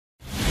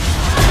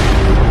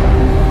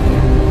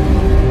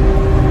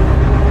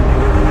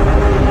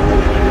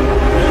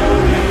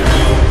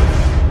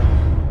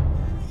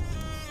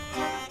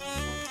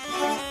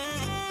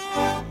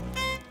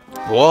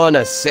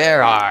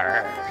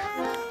Buonasera.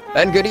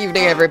 And good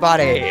evening,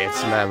 everybody. It's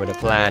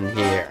MannwidaPlann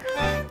here.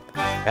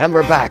 And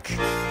we're back.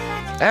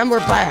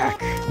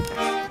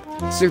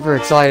 Super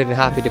excited and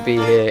happy to be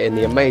here in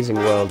the amazing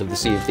world of the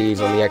Sea of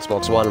Thieves on the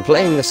Xbox One,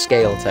 playing the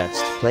scale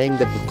test, playing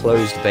the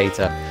closed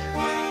beta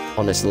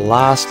on this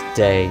last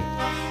day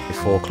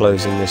before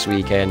closing this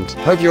weekend.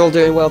 Hope you're all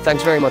doing well.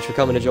 Thanks very much for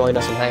coming to join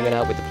us and hanging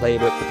out with the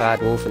Playbook, the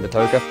Bad Wolf, and the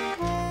Toka.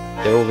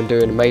 They've all been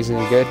doing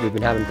amazingly good. We've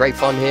been having great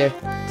fun here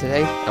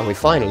today, and we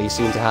finally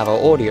seem to have our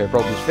audio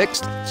problems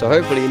fixed. So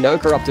hopefully no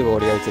corrupted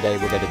audio today.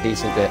 We'll get a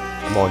decent bit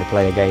of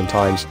multiplayer game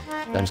times,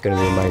 and it's going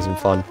to be amazing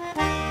fun.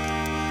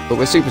 But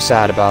we're super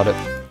sad about it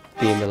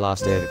being the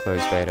last day of the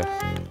closed beta.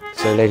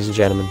 So ladies and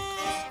gentlemen,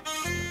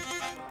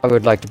 I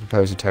would like to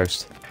propose a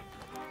toast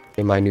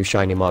in my new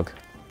shiny mug.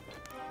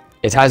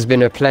 It has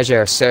been a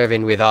pleasure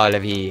serving with all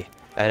of ye,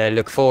 and I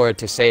look forward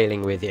to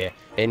sailing with you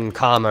in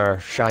calmer,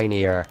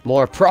 shinier,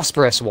 more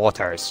prosperous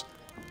waters.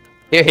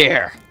 Hear,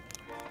 hear.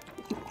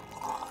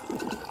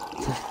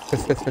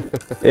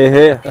 Hear,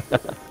 hear.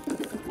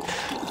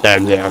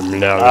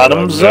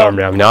 Bottoms up.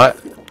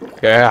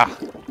 Yeah.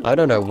 I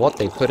don't know what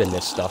they put in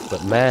this stuff,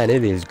 but man,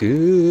 it is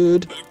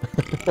good.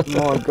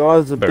 My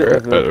God, it's a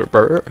bit of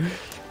a...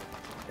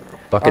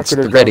 Buckets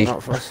ready.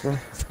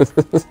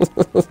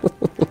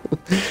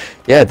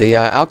 Yeah, the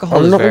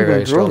alcohol is very,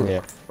 very strong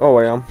here. Oh,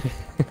 I am.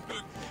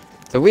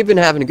 So we've been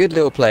having a good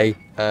little play.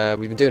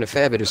 We've been doing a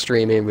fair bit of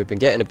streaming. We've been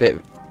getting a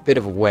bit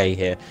of a way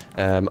here.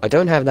 I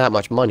don't have that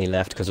much money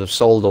left because I've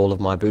sold all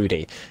of my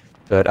booty,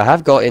 but I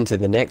have got into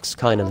the next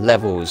kind of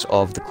levels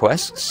of the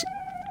quests.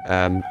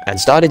 And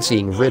started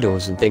seeing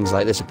riddles and things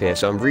like this appear,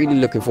 so I'm really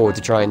looking forward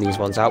to trying these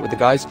ones out with the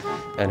guys,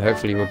 and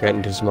hopefully we'll get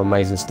into some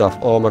amazing stuff.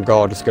 Oh my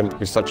God, it's going to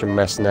be such a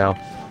mess now.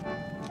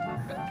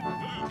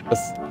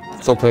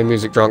 Let's all play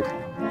music drunk.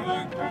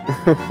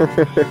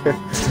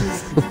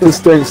 This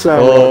don't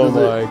sound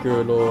right, my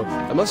good lord.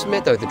 I must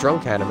admit though, the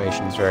drunk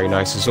animation is very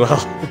nice as well.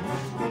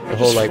 The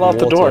whole like water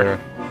the door.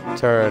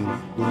 turn.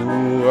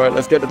 Ooh, alright,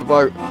 let's get to the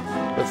boat.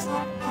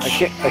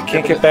 I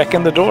can't get back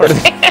in the door.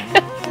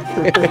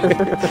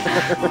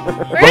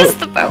 Where's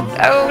the boat?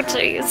 Oh,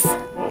 jeez.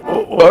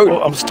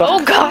 Oh, I'm stuck.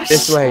 Oh, gosh.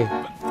 This way.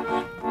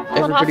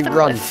 Everybody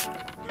run.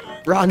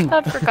 Run.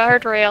 Up for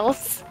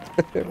guardrails.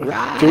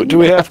 Do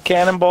we have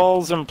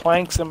cannonballs and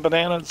planks and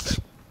bananas?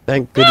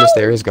 Thank goodness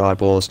there is guard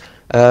balls.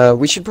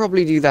 We should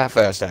probably do that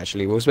first,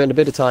 actually. We'll spend a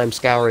bit of time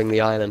scouring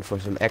the island for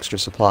some extra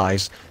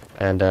supplies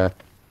and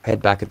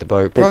head back at the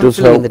boat.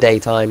 Probably in the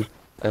daytime,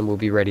 and we'll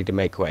be ready to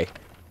make way.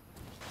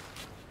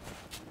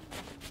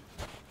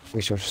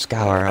 We shall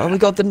scour. Oh, we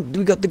got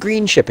the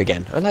green ship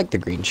again. I like the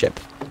green ship.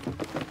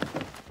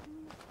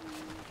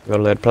 We got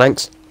a load of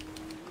planks.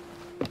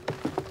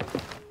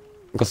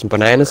 We got some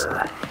bananas.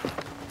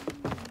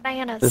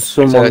 Bananas.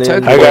 So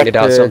Toka pointed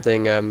out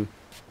something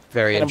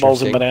very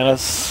Cannonballs interesting and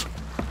bananas.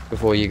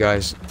 before you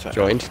guys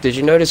joined. Did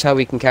you notice how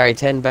we can carry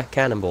 10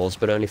 cannonballs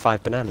but only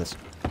 5 bananas?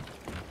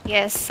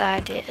 Yes, I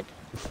did.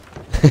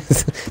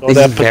 These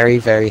are very,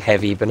 very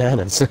heavy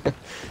bananas.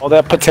 All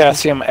that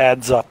potassium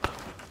adds up.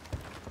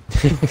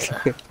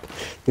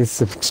 It's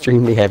some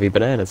extremely heavy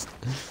bananas.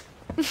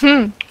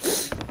 Here,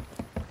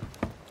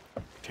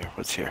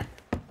 what's here?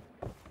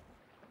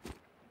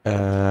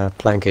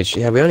 Plankage.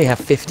 Yeah, we only have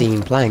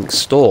 15 planks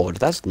stored.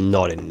 That's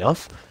not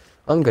enough.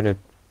 I'm gonna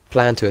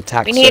plan to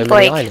attack so many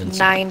like islands.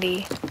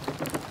 90.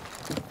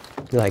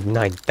 Like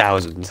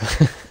 9,000.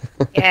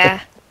 Yeah.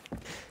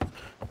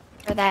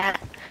 For that.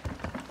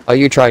 Are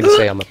you trying to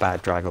say I'm a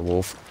bad driver,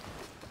 Wolf?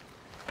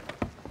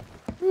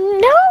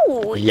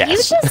 No! Yes.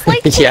 You just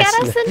like to Yes,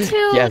 get us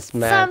into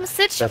some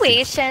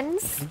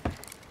situations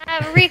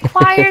that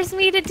requires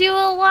me to do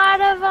a lot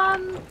of,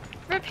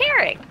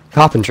 repairing.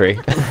 Carpentry.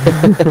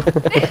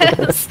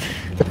 Yes.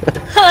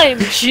 I'm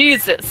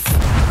Jesus.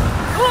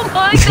 Oh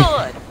my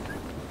God.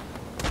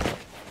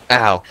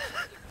 Ow.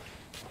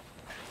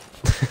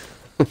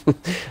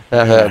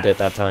 That hurt a bit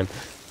that time.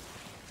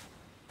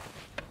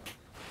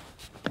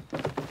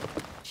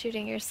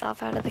 Shooting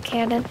yourself out of the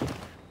cannon.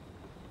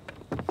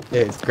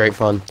 Yeah, it's great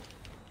fun.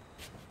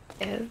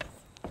 Yes.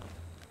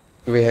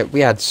 We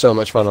had so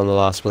much fun on the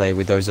last play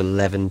with those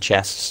 11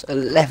 chests.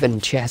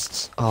 11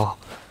 chests! Oh.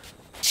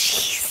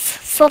 Jeez,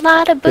 it's a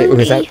lot of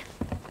booty.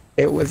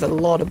 It was a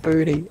lot of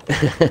booty.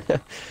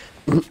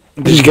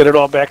 Did you get it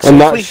all back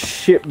safely? And that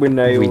ship we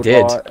nailed. We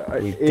did.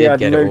 Like, We did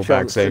get it all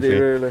back safely.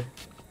 Really.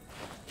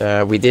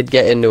 We did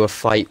get into a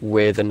fight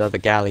with another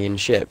galleon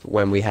ship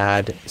when we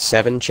had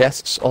 7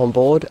 chests on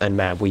board, and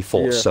man, we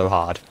fought so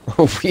hard.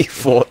 We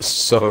fought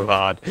so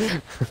hard.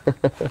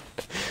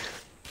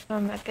 Oh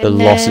my goodness. The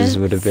losses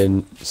would have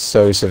been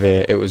so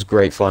severe. It was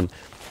great fun.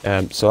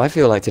 So I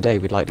feel like today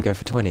we'd like to go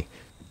for 20.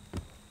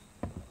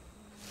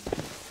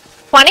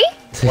 20?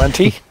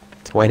 20?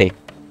 20.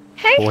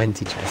 Hey.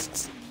 20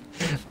 chests.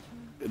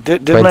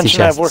 Did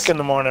mention I have work in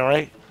the morning,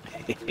 right?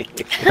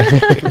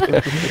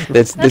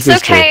 This That's is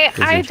okay,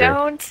 true. I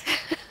don't.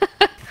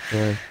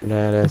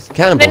 Bananas. I'm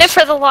Cannonballs. in it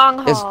for the long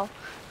haul.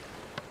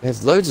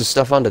 There's loads of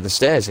stuff under the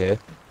stairs here.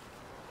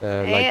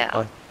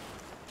 Yeah.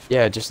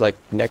 Yeah, just like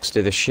next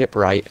to the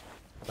shipwright,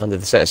 under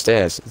the set of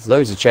stairs. There's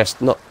loads of chests.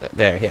 Not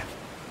there. Here.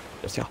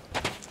 Just here.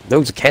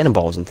 Loads of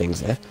cannonballs and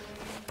things there.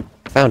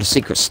 Found a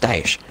secret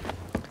stash.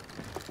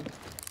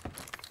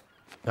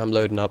 I'm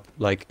loading up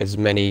like as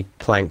many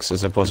planks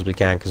as I possibly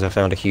can because I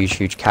found a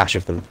huge cache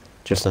of them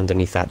just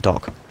underneath that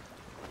dock.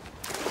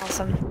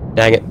 Awesome.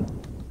 Dang it.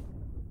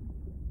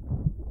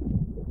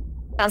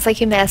 Sounds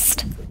like you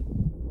missed.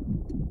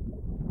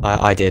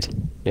 I did.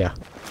 Yeah.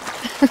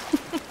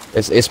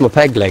 It's my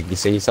peg leg, you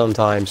see.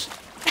 Sometimes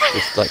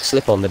just like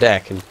slip on the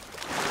deck and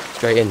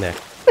straight in there.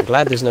 I'm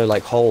glad there's no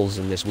like holes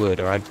in this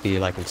wood, or I'd be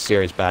like in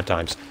serious bad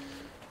times.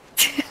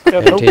 Yeah,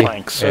 no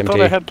planks. I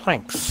thought I had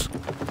planks.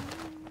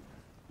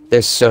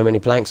 There's so many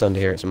planks under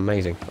here, it's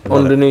amazing.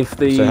 Underneath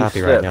the so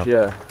happy steps, right now.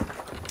 yeah.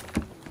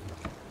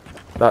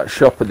 That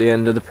shop at the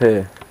end of the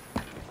pier.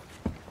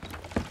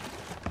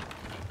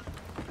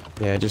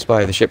 Yeah, just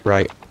by the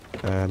shipwright,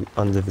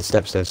 under the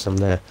steps there's some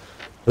there.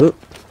 Ooh.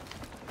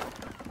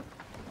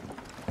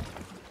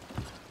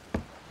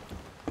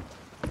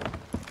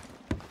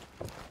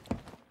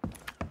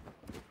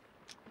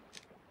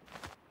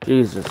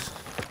 Jesus.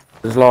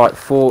 There's like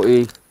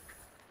 40...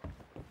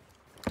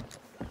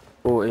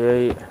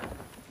 48...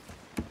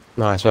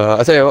 Nice, well,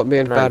 I'll tell you what, me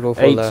and no, Bad Wolf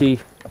 80... will get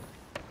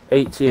a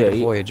 88...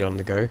 voyage on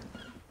the go.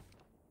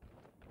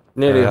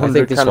 Nearly I 100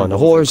 think this one, the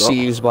cannonballs horror we've got.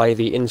 seized by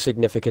the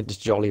insignificant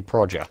Jolly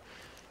Proger.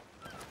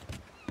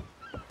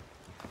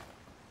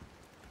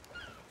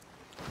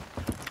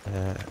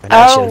 And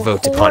I shall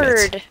vote upon it.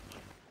 Horde.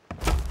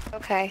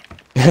 Okay.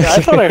 Yeah,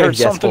 I thought I heard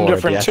Yes, something Horde,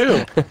 different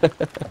yeah. too.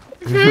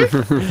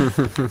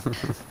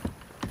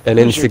 An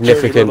Who's your dirty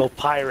insignificant, little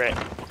pirate.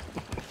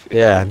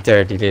 yeah,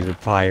 dirty little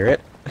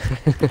pirate.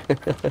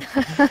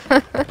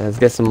 Let's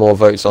get some more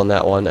votes on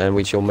that one and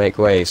we shall make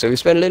way. So we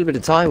spent a little bit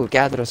of time, we've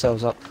gathered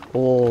ourselves up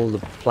all the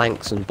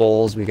planks and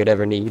balls we could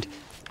ever need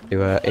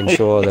to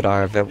ensure that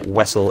our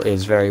vessel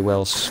is very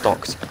well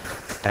stocked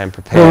and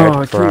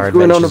prepared for our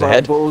adventures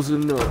ahead. Balls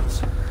and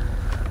nuts.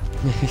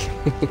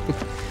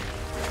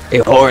 A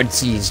horde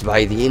seized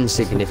by the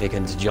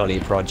insignificant Jolly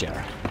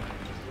Proger.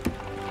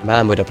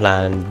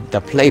 MannwidaPlann,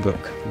 the playbook,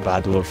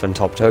 Bad Wolf and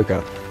Top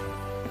Toka.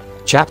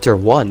 Chapter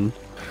 1.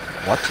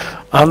 What?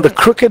 On the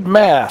crooked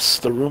mass,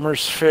 the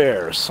rumors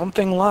fair.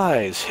 Something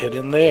lies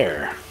hidden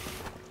there.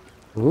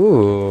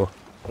 Ooh.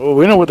 Oh,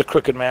 we know where the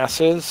crooked mass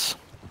is.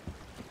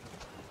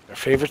 Our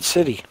favorite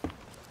city.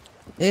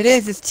 It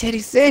is, it's Titty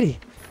City.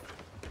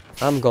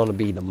 I'm gonna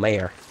be the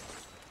mayor.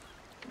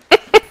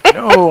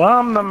 No,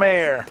 I'm the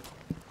mayor.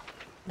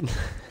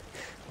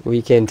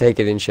 We can take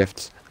it in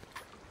shifts.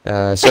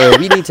 So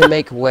we need to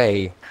make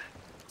way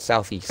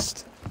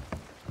southeast.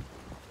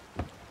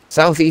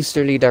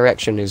 Southeasterly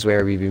direction is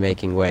where we'll be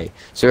making way.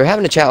 So we're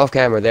having a chat off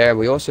camera there, and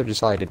we also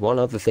decided one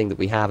other thing that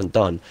we haven't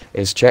done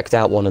is checked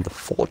out one of the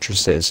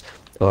fortresses,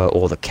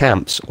 or the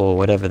camps, or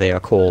whatever they are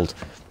called,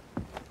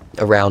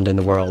 around in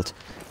the world.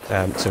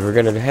 So we're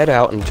going to head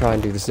out and try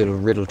and do this little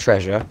riddle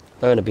treasure,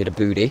 earn a bit of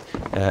booty,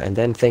 and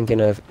then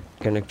thinking of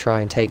going to try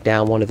and take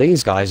down one of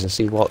these guys and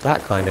see what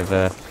that kind of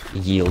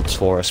yields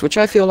for us, which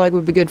I feel like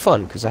would be good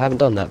fun, because I haven't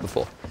done that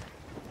before.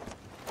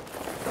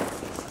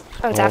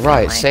 Oh, All definitely.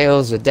 right,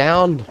 sails are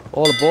down.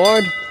 All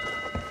aboard.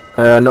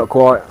 Not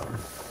quite.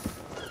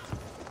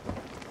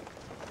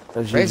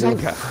 As Raise usual.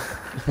 anchor.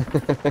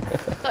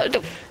 Fine.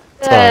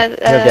 It's fine. He'll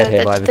get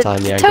here by the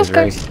time the anchor's toker.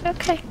 raised.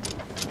 Okay.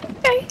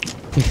 Okay.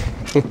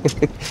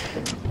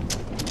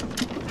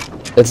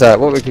 It's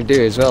what we could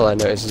do as well, I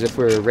notice, is if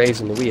we're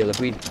raising the wheel, if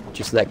we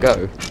just let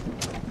go,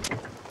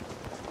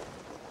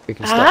 we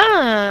can stop.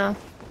 Ah.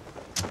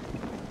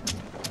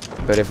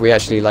 But if we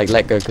actually like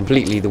let go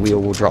completely, the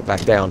wheel will drop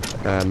back down.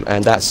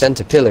 And that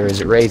center pillar, as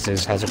it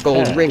raises, has a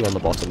gold ring on the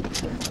bottom.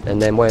 And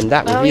then when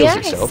that Oh reveals yeah,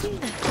 itself, I see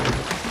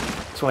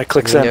that. So I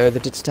click we send. know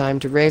that it's time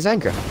to raise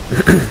anchor.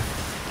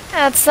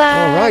 That's All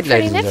right,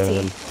 pretty ladies and nifty.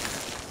 gentlemen.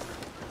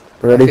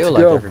 Ready I feel to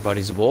like go.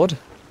 everybody's aboard.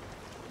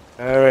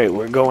 Alright,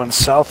 we're going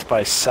south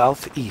by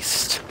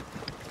southeast.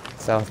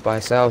 South by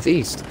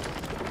southeast.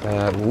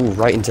 Ooh,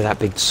 right into that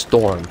big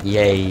storm.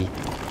 Yay.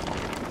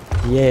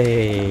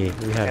 Yay.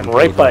 We haven't And right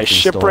played by much in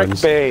Shipwreck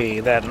storms. Bay,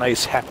 that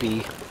nice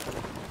happy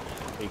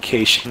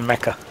vacation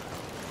mecca.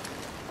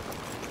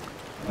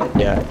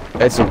 Yeah,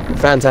 it's a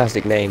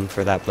fantastic name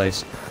for that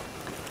place.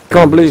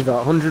 Can't believe that.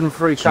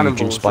 103 and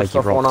cannonballs spiky just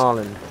off one rocks.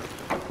 island.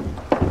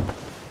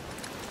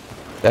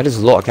 That is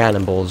a lot of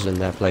cannonballs in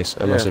that place,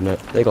 I must Yeah. admit.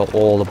 They got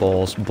all the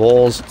balls.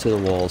 Balls to the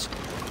walls.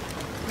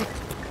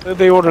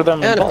 They order them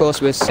in And of bulk. course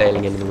we're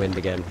sailing into the wind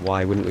again.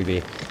 Why wouldn't we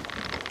be?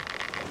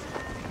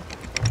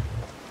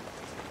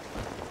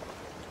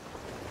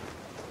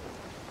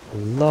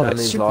 Love Turn it.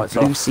 these Super lights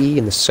blue off. sea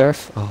in the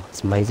surf. Oh,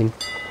 it's amazing.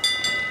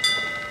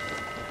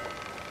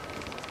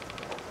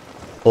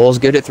 All's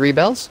good at 3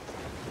 bells?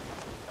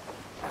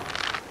 I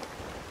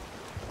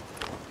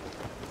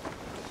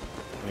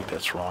think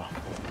that's wrong.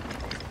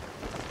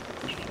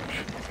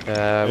 One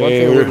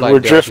Hey, thing I would like we're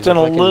to do is if drifting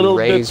I a can little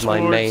bit raise my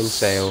towards-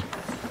 mainsail.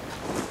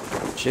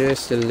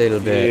 Just a little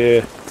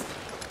bit. Yeah.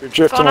 You're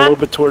drifting Going a on? little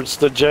bit towards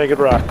the jagged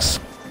rocks.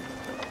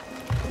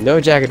 No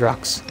jagged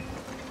rocks.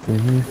 Pull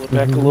it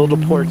back a little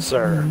to port,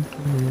 sir.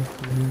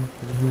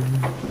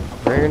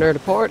 Bringing her to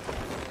port.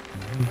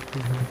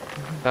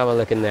 How am I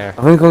looking there?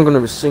 I think I'm gonna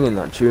be singing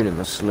that tune in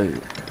my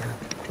sleep.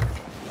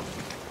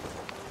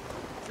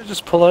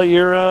 Just pull out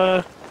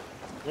your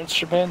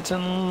instrument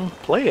and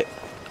play it.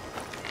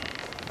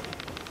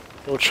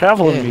 Little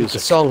traveling The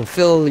music. song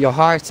 "Fill Your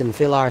Heart and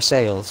Fill Our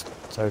Sails,"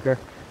 Toker.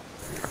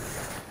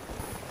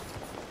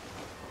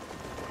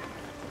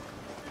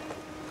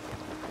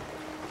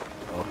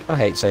 I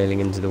hate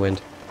sailing into the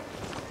wind.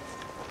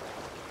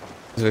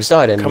 So we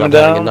started ended Coming up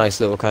having a down. nice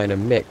little kind of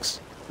mix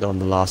on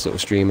the last little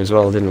stream as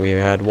well, didn't we? We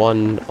had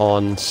one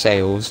on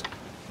sails,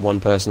 one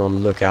person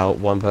on lookout,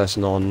 one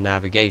person on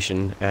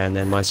navigation, and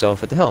then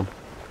myself at the helm.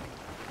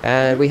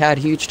 And we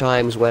had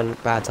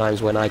bad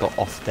times when I got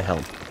off the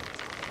helm.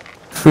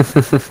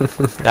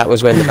 That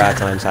was when the bad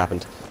times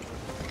happened.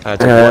 It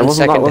took 1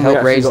 wasn't that second to when we help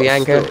actually raise the got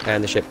anchor, stuck?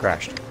 and the ship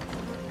crashed.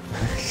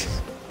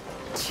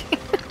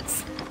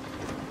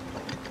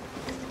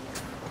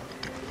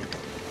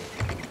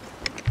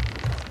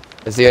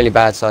 That's the only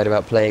bad side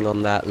about playing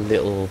on that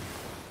little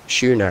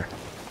schooner,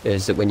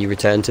 is that when you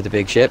return to the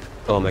big ship,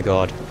 oh my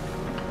god.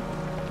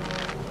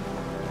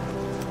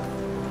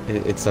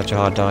 It's such a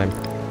hard time.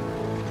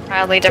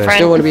 Wildly So I different.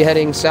 still want to be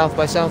heading south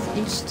by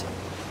southeast.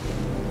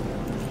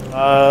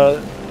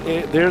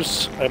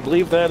 There's, I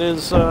believe that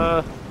is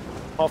off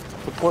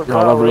the port No,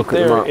 I'll bow have a right look at the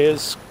there map.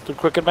 is the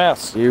Crooked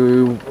Mass.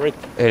 You. Right,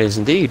 It is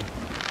indeed.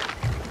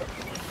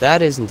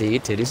 That is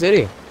indeed Titty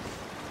City.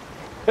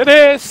 it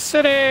is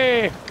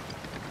city.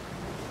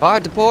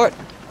 Hard to port.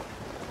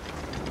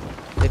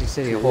 Titty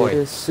City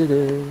ahoy. City,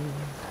 city.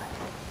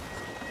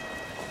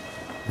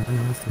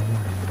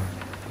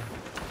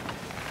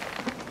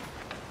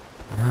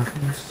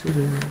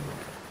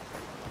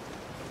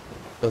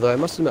 Although I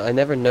must admit, I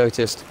never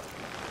noticed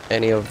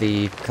any of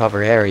the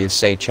cover areas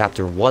say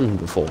Chapter 1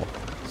 before,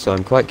 so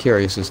I'm quite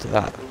curious as to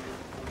that.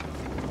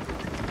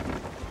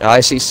 I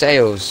see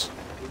sails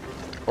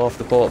off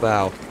the port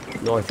bow,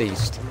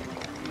 northeast.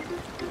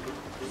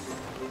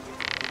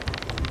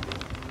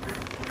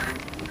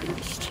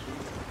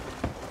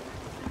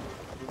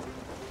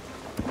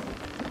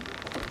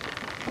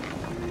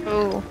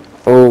 Ooh.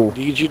 Oh,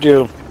 Indeed you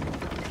do.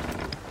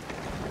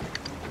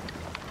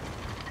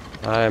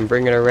 I'm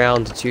bringing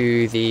around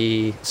to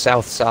the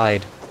south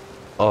side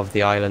of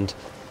the island.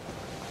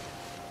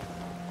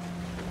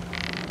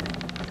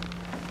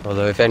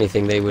 Although, if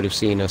anything, they would have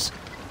seen us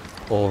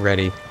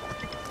already.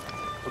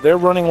 Their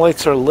running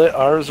lights are lit,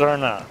 ours are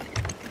not.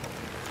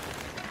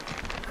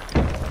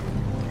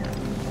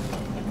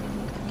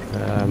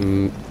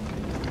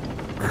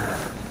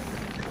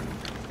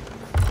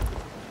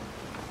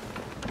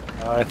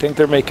 I think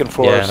they're making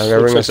for Yeah, us. I'm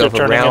gonna bring Looks like myself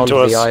they're turning around into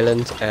the us.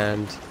 island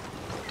and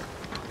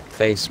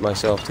face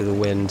myself to the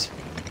wind.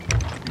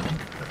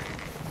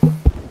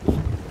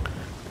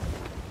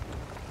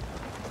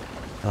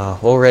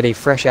 Already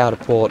fresh out of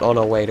port, on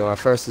our way to our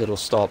first little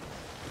stop.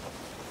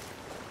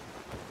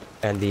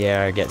 And the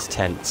air gets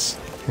tense.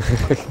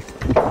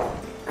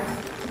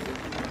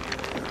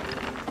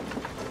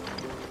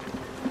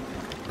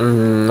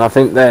 I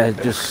think they're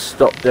just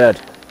stopped dead.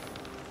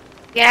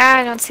 Yeah,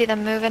 I don't see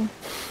them moving.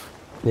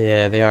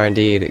 Yeah, they are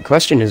indeed. The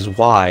question is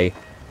why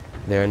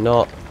they're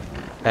not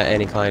at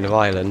any kind of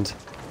island.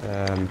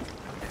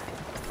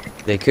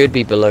 They could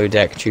be below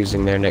deck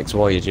choosing their next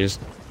voyages.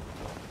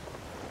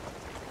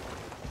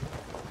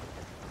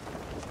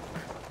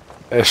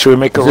 Should we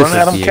make a This run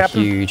at them, Be a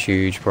Captain? huge,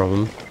 huge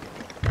problem.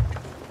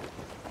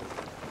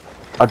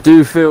 I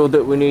do feel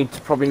that we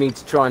probably need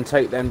to try and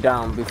take them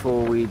down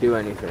before we do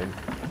anything.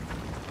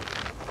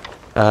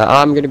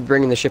 I'm going to be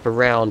bringing the ship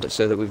around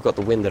so that we've got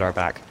the wind at our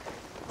back.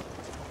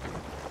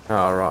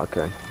 Oh, right,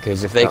 okay.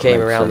 Because if they That came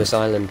makes around this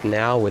sense. island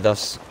now with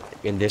us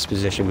in this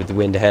position with the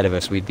wind ahead of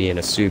us, we'd be in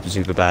a super,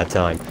 super bad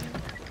time.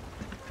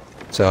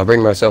 So I'll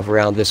bring myself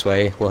around this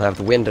way, we'll have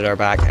the wind at our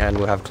back, and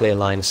we'll have clear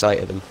line of sight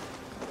of them.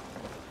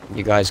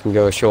 You guys can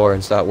go ashore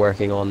and start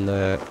working on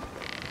the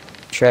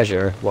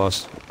treasure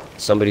whilst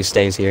somebody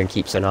stays here and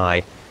keeps an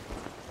eye.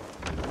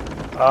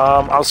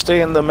 I'll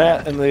stay in the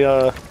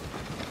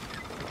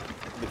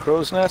the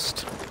crow's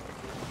nest.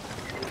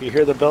 If you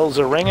hear the bells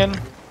are ringing,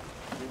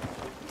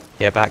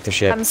 Yeah, back to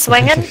ship. I'm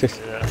swinging.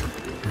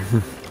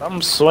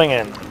 I'm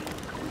swinging.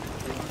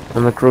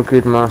 And the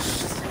crooked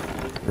mast.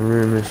 The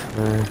room is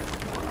there.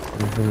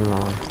 Nothing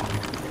like.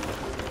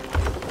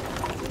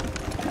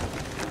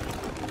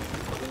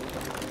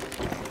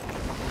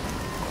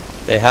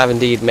 They have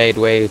indeed made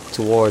way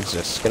towards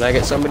us. Can I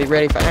get somebody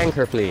ready for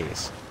anchor,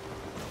 please?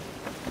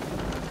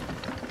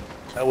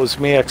 That was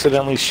me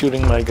accidentally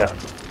shooting my gun.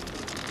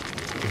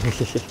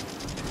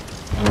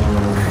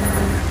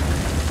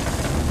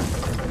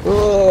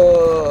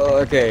 Oh,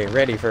 okay,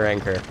 ready for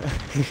anchor.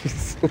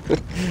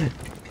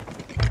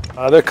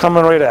 They're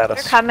coming right at They're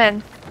us.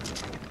 coming.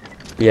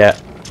 Yeah,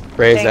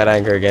 raise Okay. that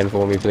anchor again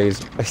for me, please.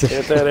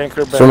 Get that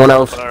anchor back. Someone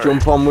else Alright.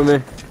 jump on with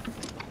me.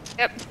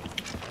 Yep.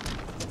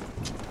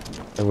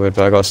 I would,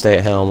 but I gotta stay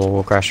at helm or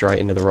we'll crash right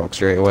into the rock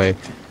straight away.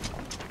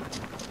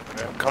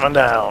 Coming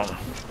down.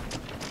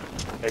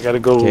 I gotta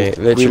go Okay,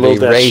 literally reload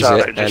that raise shot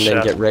it I and just then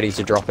shot. get ready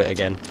to drop it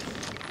again.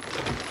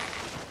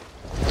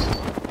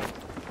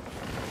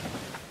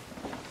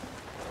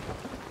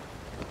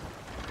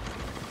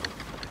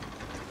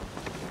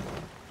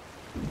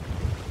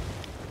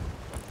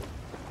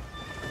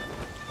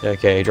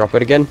 Okay, drop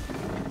it again.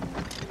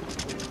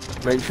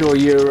 Make sure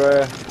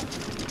you're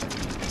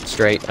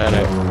Straight, I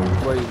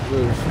know. wait,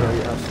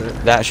 straight. That's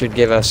it. That should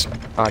give us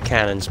our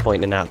cannons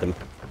pointing at them.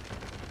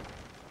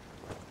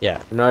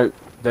 Yeah. No,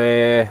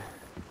 they're.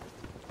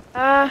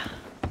 Uh,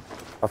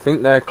 I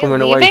think they're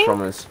coming away leaving?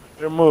 from us.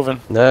 They're moving.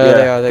 No, Yeah,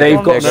 they are. they've They're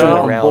got going something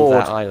on around board.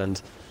 that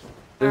island.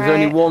 There's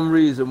only Alright. one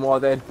reason why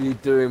they'd be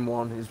doing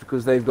one is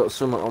because they've got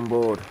something on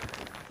board.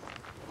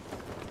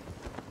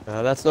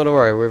 That's not a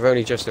worry. We've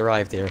only just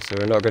arrived here, so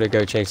we're not going to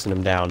go chasing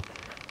them down.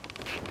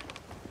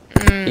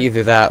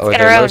 Either that, or Get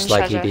they're our own most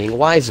likely treasure. being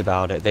wise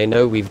about it. They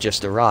know we've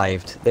just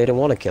arrived. They don't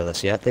want to kill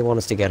us yet. They want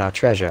us to get our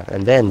treasure,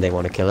 and then they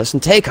want to kill us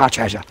and take our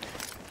treasure.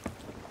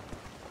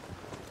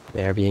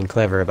 They're being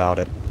clever about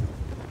it.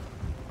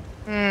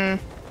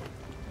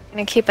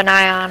 Gonna keep an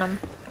eye on them.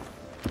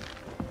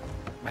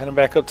 I'm heading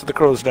back up to the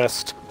crow's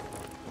nest.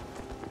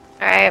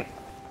 Alright.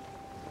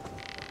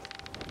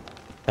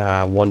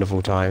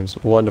 Wonderful times.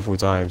 Wonderful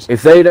times.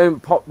 If they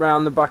don't pop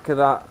round the back of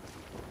that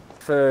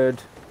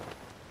third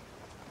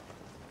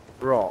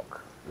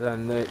rock,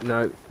 then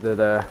no, they're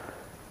there.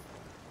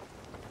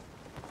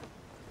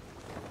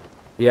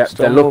 Yep,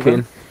 Still they're moving.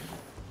 looking.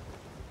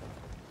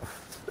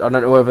 I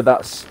don't know whether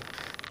that's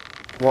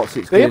what's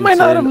it's They might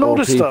not have or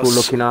noticed people us.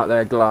 looking out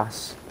their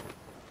glass.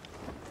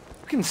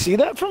 You can see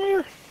that from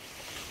here?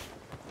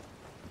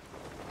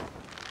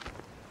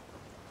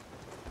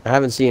 I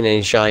haven't seen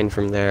any shine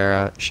from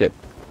their ship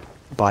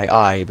by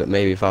eye, but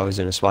maybe if I was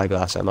in a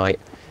spyglass, I might.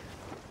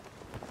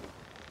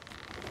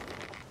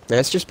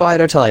 Let's just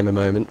bide our time a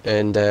moment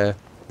and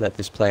let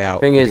this play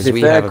out. Thing is, because if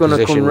we they're have a going to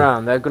position- come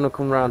round, they're going to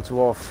come round to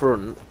our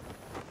front,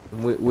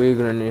 and we're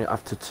going to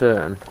have to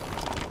turn.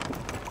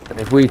 And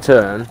if we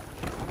turn,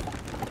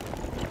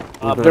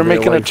 we're gonna They're be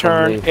making away a from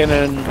turn the- in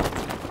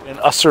an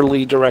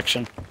usherly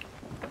direction.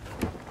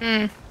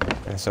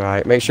 That's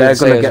alright. Make sure They're to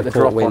going say to there's get a the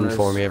port drop on wind us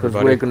for me, because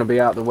everybody. we're going to be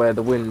out the way of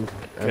the wind,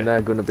 Okay. and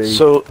they're going to be.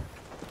 So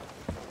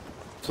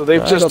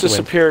they've I just got the win.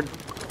 disappeared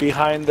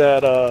behind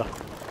that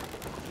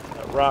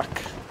rock.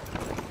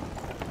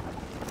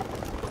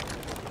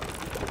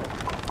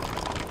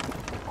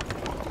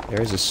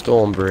 There is a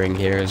storm brewing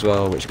here as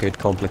well, which could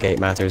complicate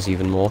matters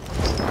even more.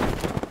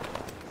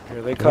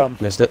 Here they come.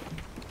 Missed it.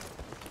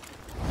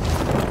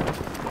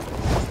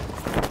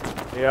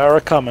 They are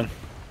a coming.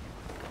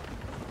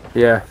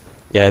 Yeah.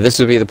 Yeah, this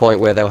will be the point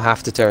where they'll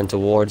have to turn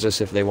towards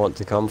us if they want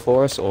to come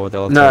for us, or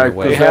they'll No, turn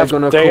away. because they're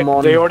going to come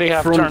on They already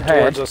have front turned head.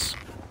 towards us.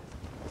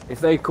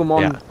 If they come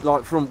on Yeah.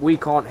 like front, we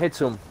can't hit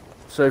them.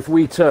 So if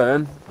we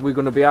turn, we're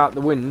going to be out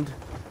the wind.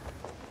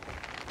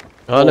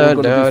 Oh Or no, we're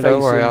gonna no, be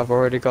don't worry, facing- I've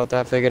already got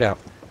that figured out.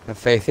 Have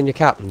faith in your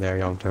captain there,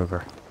 young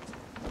Toker.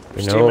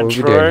 We know Steaming what we're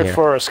doing right here.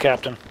 for us,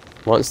 Captain.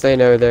 Once they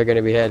know they're going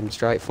to be heading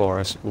straight for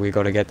us, we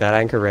got to get that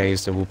anchor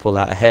raised and we'll pull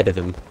out ahead of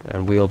them,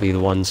 and we'll be the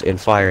ones in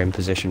firing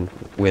position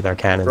with our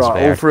cannons Right, all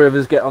bared. three of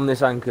us get on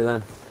this anchor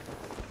then.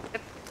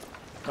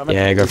 Coming.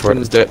 Yeah, go for it,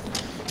 let's do it.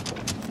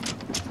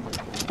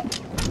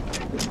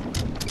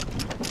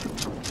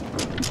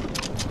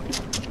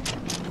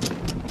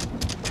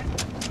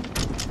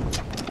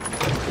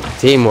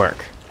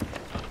 Teamwork.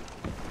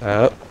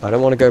 Oh, I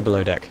don't want to go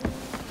below deck.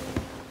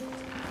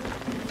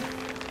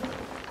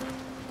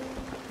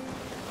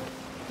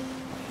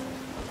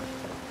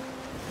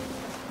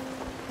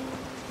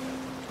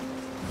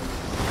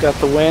 Got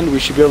the wind. We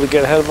should be able to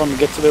get ahead of them and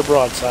get to their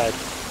broadside.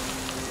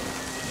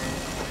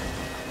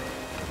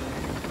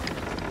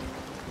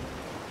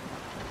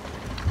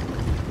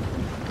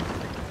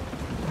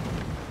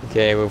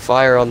 Okay, we'll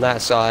fire on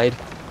that side.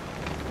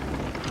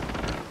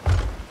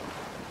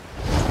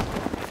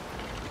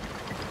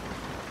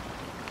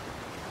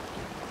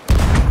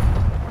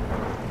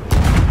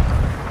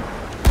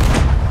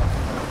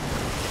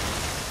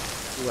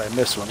 Ooh, I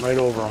missed one right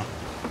over them.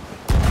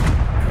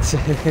 I see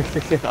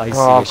Oh,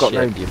 a I've got ship,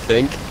 no- you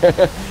think?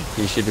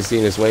 You should have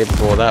seen us way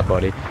before that,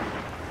 buddy.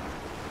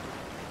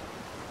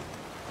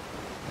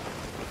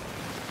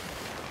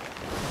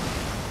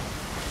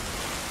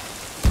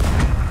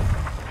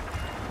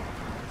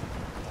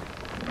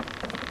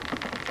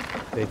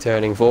 They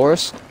turning for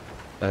us?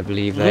 I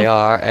believe they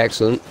are.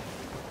 Excellent.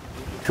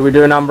 Should we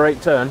do an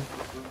handbrake turn?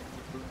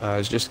 I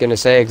was just going to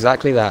say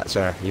exactly that,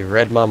 sir. You've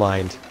read my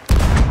mind.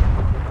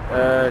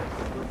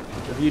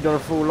 Have you done a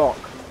full lock?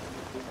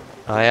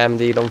 I am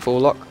indeed on full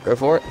lock. Go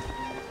for it.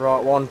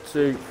 Right, 1,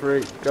 2,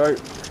 3, go.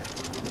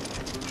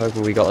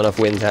 Hoping we got enough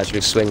wind to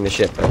actually swing the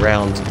ship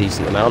around a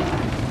decent amount.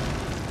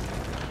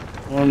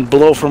 One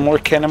blow for more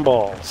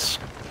cannonballs.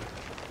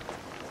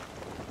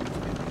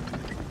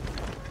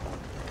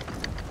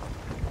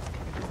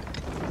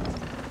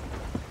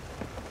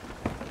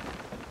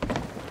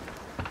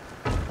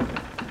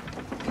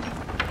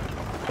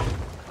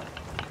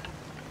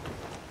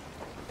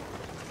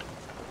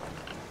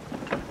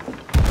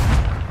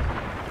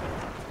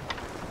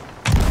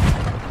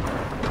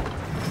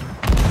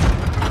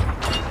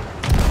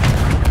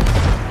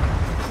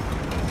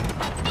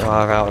 Oh,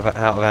 I'm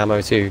out of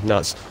ammo too.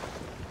 Nuts.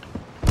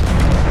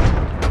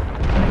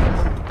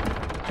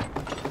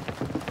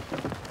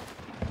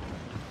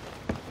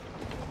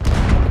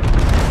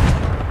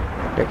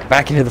 Get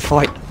back into the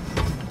fight.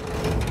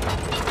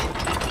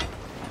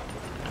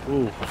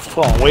 Ooh,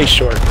 falling way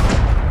short.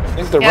 I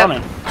think they're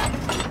running.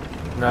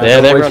 No,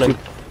 Yeah, they're running.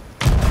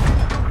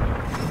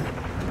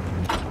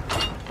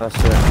 That's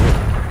it.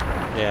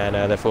 Yeah,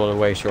 no, they're falling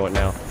way short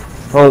now.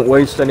 Won't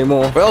waste any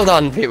more. Well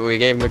done, people. We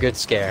gave them a good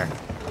scare.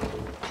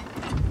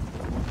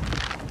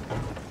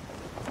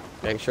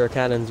 Make sure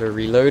cannons are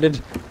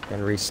reloaded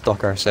and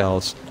restock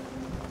ourselves.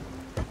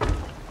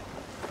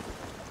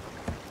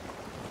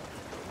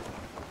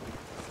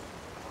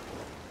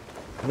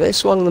 Have they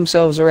swung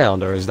themselves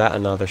around, or is that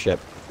another ship?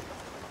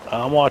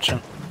 I'm watching.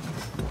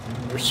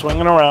 They're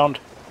swinging around.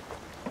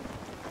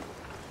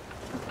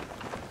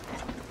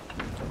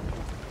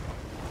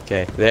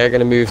 Okay, they're going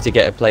to move to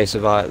get a place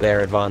of their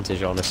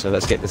advantage on us, so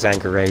let's get this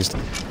anchor raised.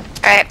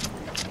 Alright.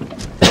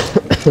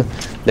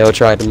 They'll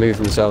try to move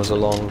themselves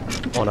along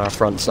on our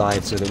front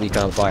side so that we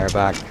can't fire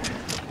back.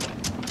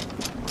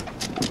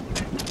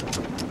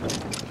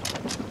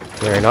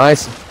 Very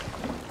nice.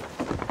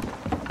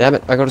 Damn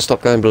it, I gotta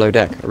stop going below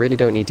deck. I really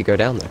don't need to go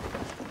down there.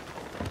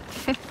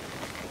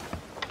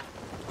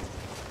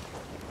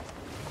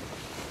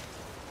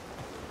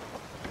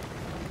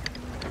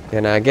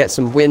 Can I get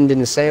some wind in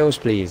the sails,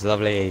 please?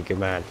 Lovely, good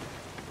man.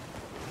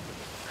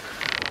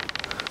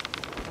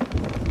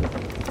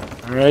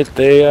 Alright,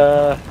 they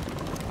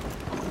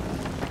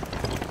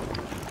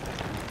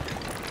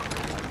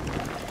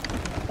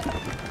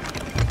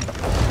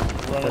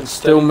running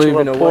Still steady to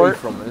moving our away port.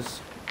 from us.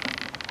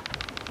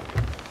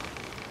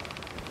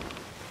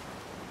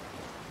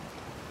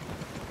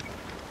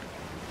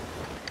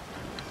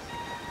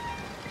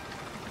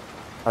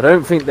 I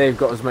don't think they've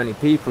got as many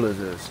people as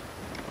us.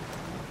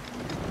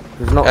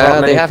 There's not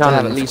that many they have cannons.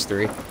 to have at least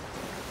 3.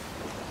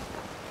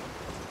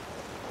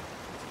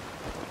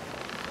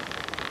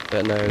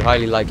 But no,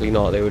 highly likely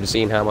not. They would have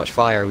seen how much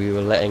fire we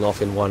were letting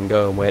off in one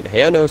go and went,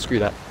 hey, no, screw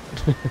that.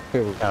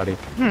 Howdy.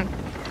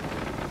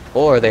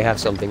 Or they have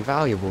something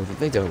valuable that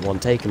they don't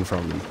want taken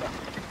from them.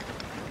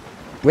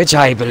 Which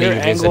I believe is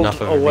angled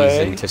enough of a away.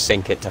 reason to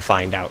sink it to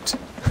find out.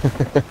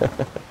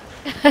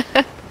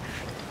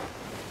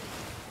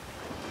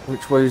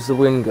 Which way's the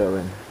wind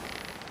going?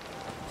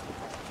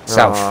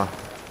 South. Ah.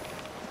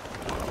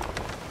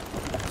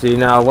 See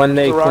now, when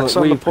they The rocks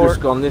on the we've port.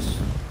 just gone this.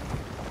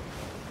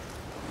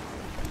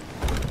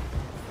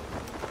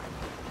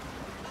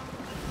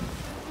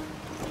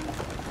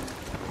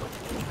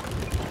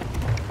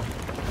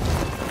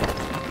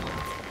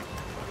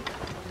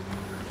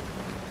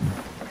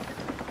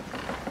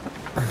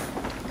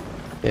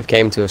 It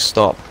came to a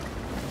stop.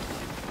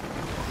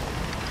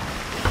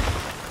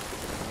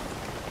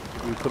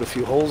 We put a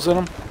few holes in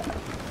them.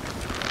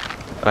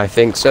 I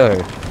think so.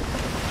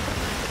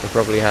 They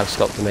probably have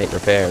stopped to make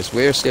repairs.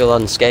 We're still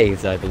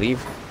unscathed, I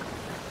believe.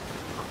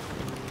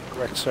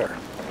 Correct, sir.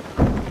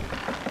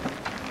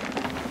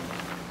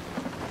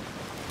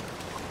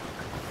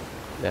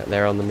 Yeah,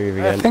 they're on the move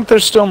I again. think they're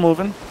still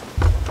moving.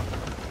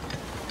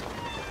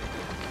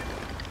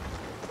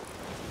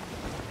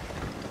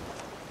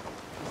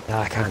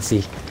 Ah, I can't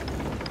see.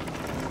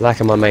 Lack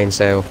of my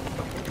mainsail.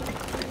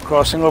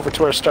 Crossing over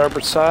to our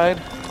starboard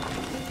side.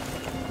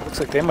 Looks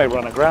like they might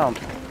run aground.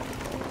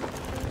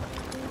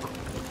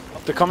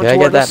 They're coming Yeah, I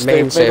toward get us. that They've made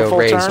a mainsail full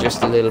raised turn.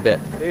 just a little bit,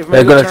 They've They're made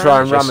a gonna turn.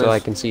 try and ram just so I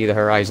us. can see the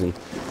horizon.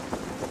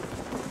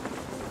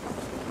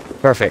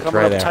 Perfect,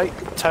 Coming right up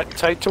there.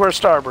 tight to our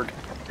starboard.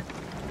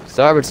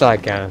 Starboard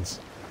side cannons.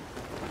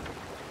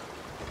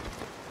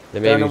 They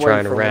may Turn be away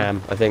trying to from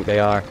ram. I think they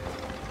are.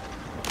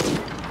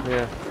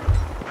 Yeah.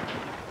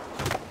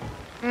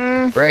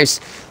 Brace.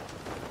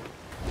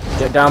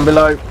 Get down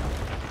below.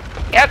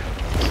 Yep.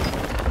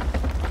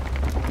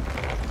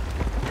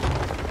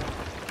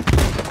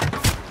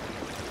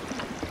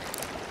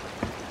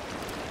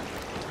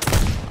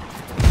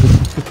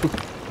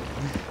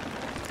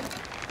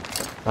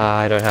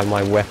 I don't have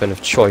my weapon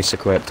of choice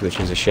equipped, which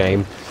is a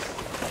shame.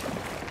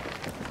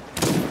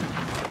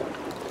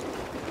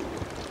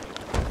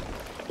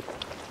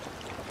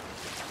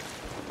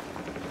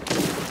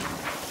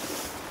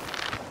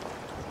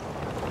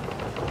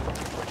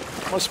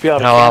 Must be out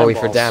of How are we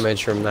for cannonballs.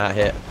 damage from that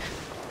hit?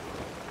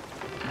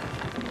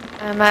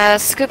 I'm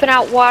scooping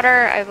out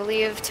water. I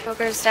believe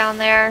Toger's down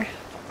there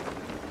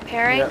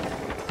repairing. Yeah.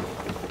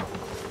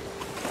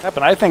 Yeah,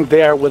 but I think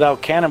they are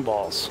without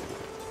cannonballs.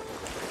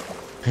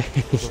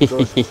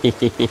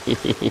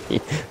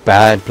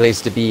 Bad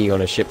place to be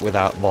on a ship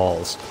without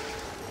balls.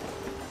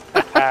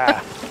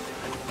 Ah.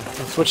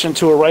 Switch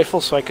into a rifle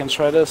so I can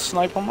try to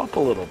snipe them up a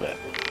little bit.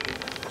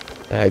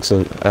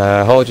 Excellent.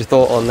 Hold your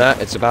thought on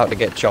that. It's about to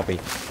get choppy.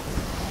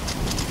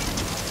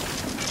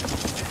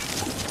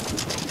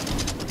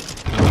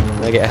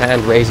 Can I get a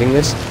hand raising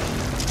this?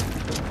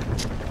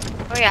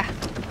 Oh yeah.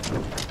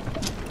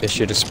 This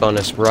should have spun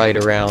us right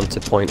around to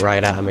point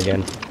right at him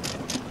again.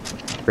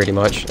 Pretty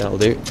much. That'll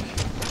do.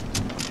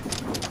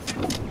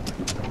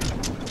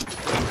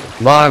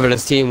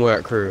 Marvellous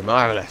teamwork, crew.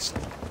 Marvellous.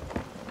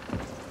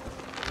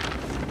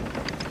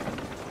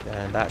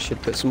 And that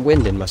should put some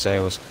wind in my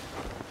sails.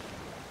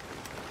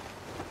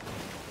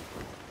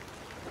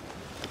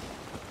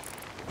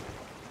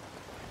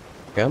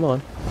 Come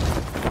on.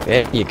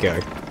 There you go.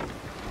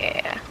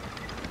 Yeah.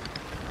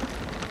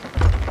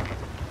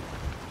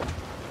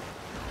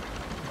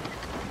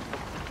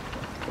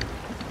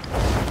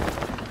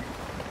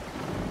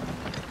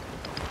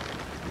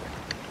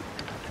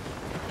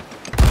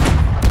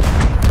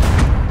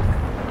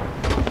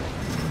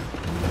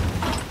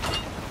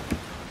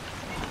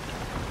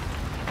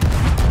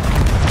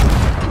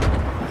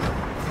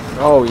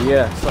 Oh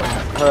yeah,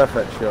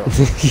 perfect shot.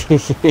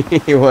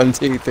 1,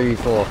 2, 3,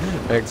 4.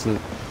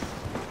 Excellent.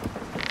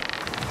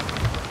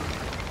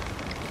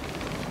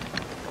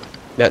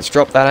 Let's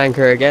drop that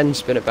anchor again,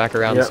 spin it back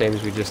around the same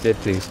as we just did,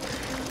 please.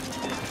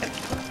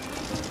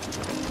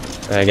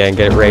 And again,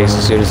 get it raised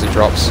as soon as it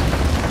drops.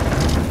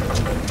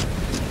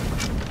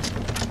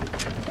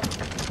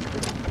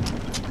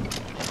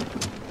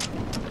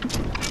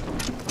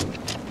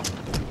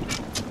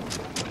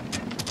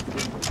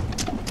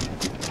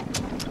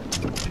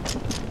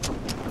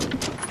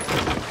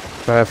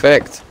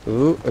 Perfect.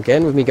 Ooh,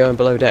 again with me going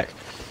below deck.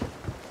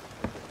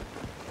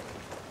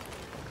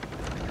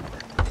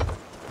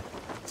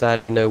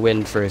 Sad no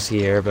wind for us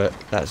here, but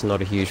that's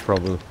not a huge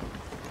problem.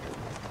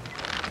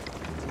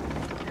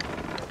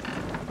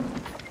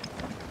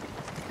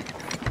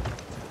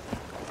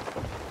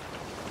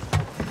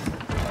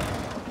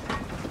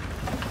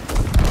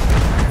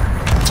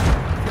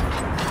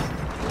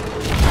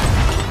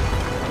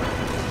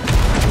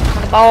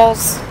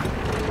 Balls.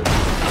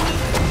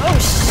 Oh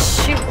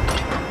shoot.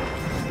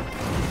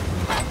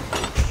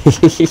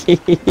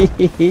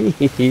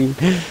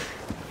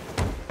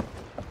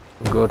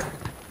 Good.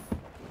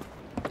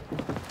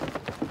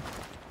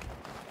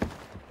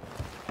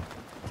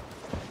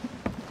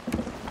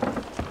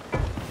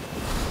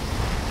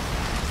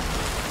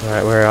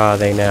 Alright, where are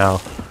they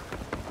now?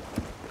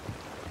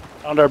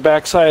 On our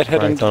backside,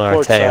 heading Right to on our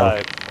port tail.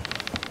 side.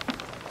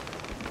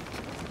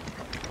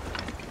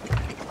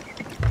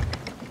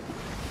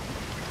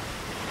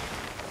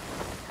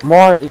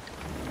 More.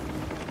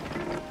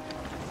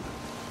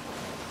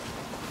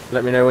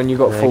 Let me know when you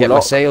got full Get my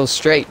lock. sails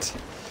straight.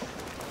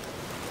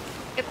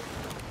 Yep.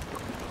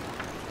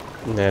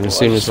 And then as Well,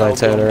 soon as I I'll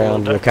turn go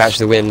around, below we'll catch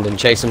the wind and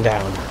chase them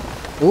down.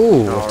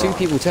 Ooh, if two Alright.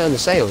 people turn the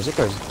sails, it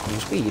goes full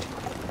speed.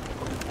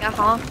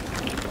 Uh-huh.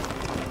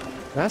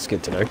 That's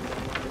good to know.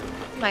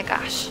 Oh my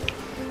gosh.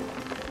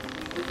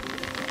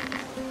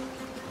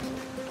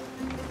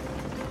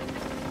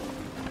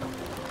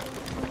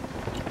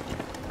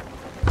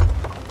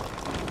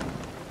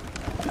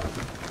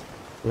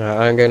 Now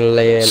I'm going to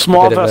lay in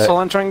Small a bit vessel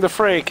of entering the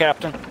fray,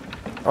 Captain.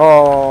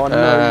 Oh a...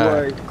 no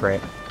way!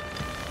 Great.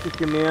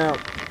 Kicking me out.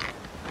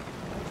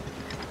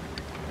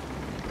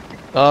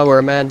 Oh, we're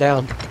a man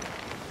down.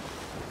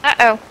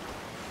 Uh-oh.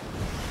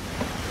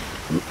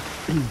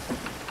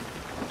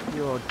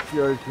 You're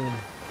joking.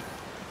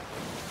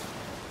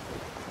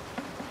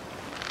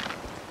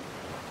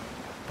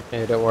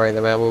 Yeah, don't worry,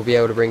 the man. We'll be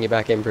able to bring you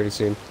back in pretty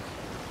soon.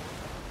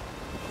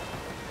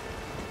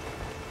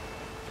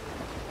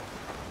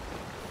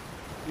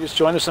 You just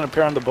join us and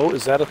appear on the boat.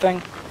 Is that a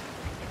thing?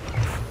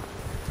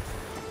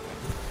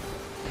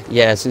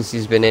 Yeah, since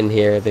he's been in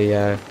here,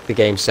 the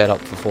game's set up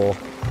for 4.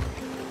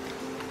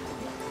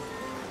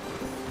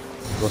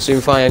 We'll soon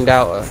find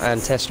out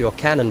and test your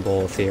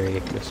cannonball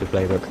theory, Mr.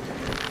 Playbook.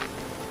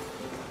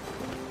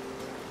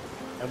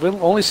 I've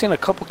only seen a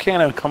couple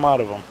cannon come out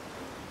of them.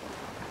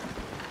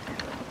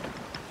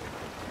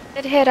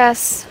 It hit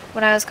us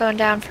when I was going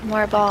down for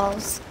more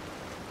balls.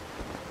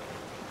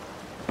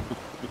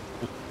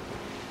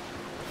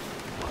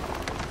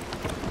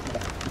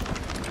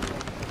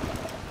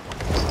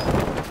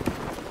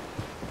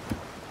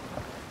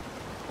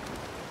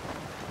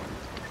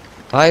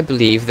 I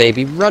believe they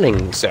be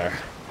running, sir.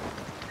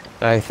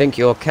 I think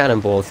your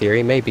cannonball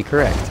theory may be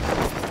correct.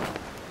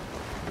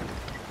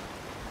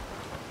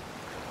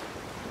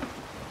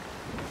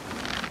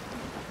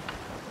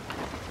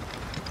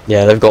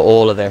 Yeah, they've got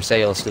all of their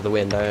sails to the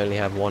wind. I only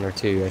have 1 or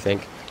 2, I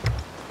think.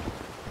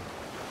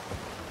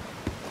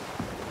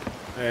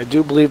 I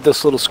do believe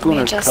this little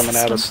schooner's just coming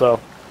at us,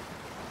 though.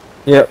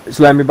 Yep, it's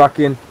letting me back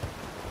in.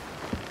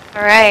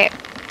 Alright.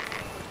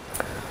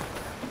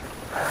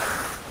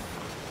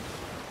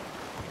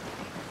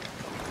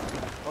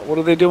 What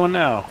are they doing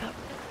now?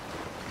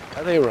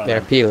 Are they running?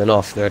 They're peeling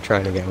off. They're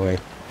trying to get away.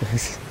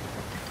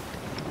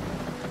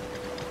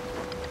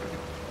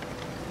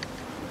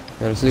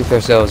 Now let's loop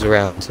ourselves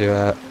around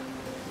to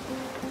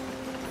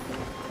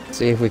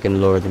see if we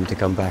can lure them to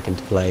come back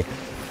into play.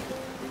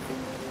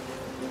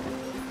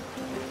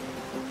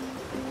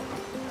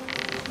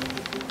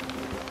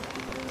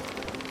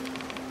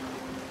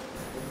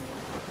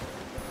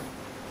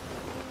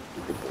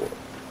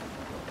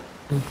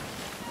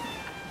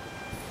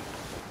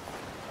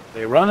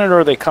 They running or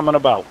are they coming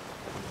about?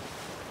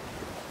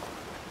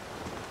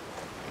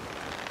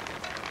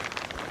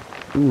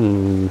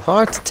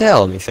 Hard to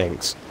tell,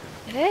 methinks.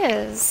 It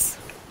is.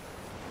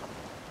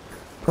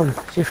 Come on,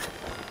 shift.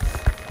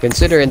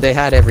 Considering they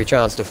had every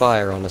chance to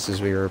fire on us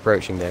as we were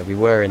approaching there, we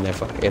were in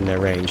their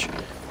range,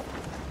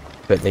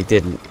 but they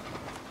didn't.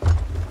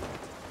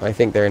 I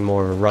think they're in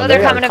more of a run. Oh,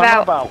 they're now. coming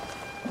about.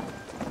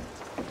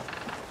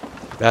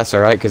 That's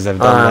alright, because they've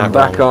done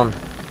that back wrong. on.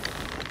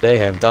 They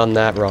have done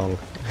that wrong.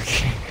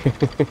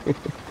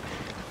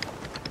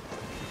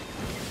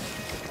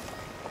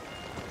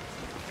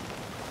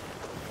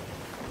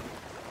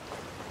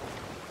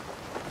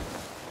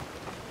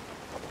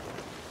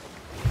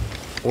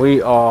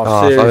 We are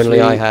Oh, if seriously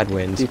only I had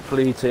wind.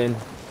 depleting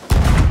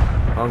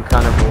on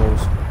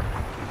cannonballs.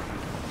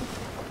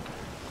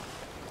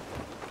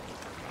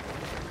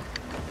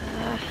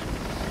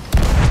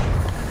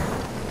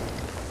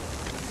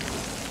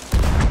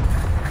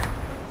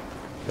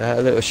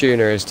 That little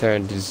schooner has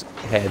turned his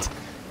head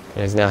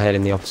and is now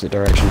heading the opposite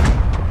direction.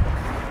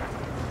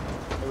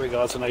 There we go.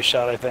 That's a nice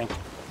shot, I think.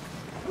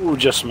 Ooh,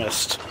 just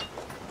missed.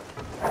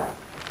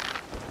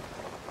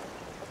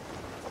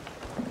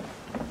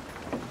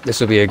 This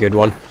will be a good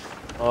one.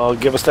 Oh,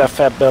 give us that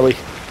fat belly.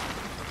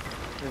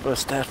 Give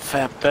us that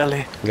fat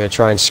belly. I'm going to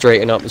try and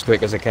straighten up as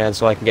quick as I can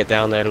so I can get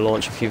down there to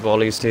launch a few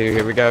volleys too.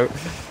 Here we go.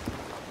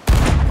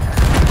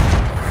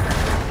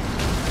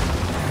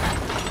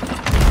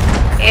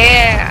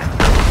 Yeah.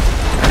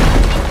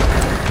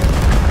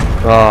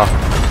 Oh.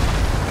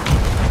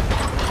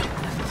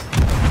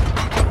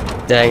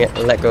 Dang it,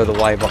 I let go of the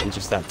Y button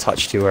just that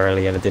touch too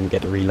early and I didn't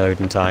get to reload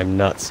in time.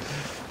 Nuts.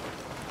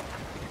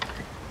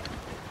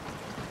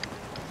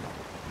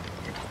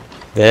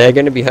 They're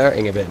going to be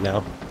hurting a bit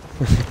now.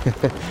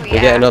 We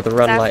get another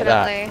run like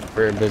that,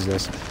 we're in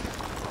business.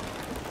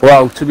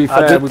 Well, to be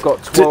fair, we've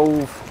got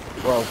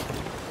 12, well,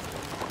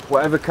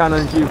 whatever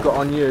cannons you've got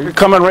on you. You're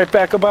coming right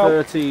back about.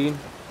 13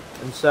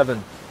 and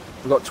 7.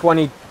 We've got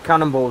 20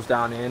 cannonballs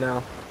down here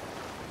now.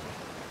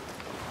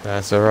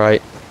 That's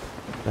alright.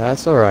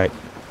 That's alright.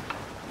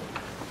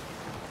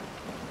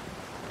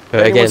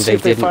 But Anyone again, see they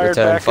if they didn't fired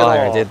return back at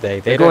fire, all? did they? They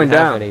They're don't going have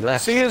down. any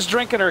left. See his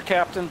drinking her,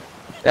 Captain.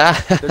 They're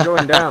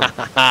going down.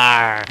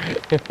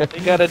 They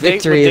got a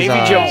Victory date is with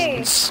ours. Davy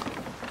Jones.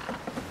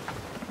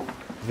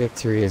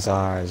 Victory is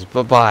ours.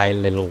 Bye-bye,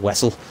 little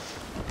vessel.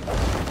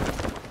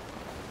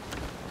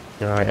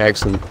 Alright,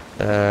 excellent.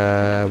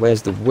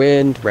 Where's the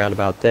wind? Round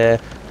about there.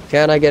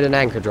 Can I get an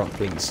anchor drop,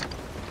 please?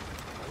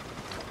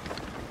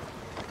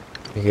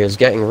 Because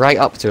getting right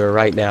up to her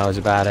right now is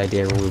a bad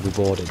idea or we'll be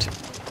boarded.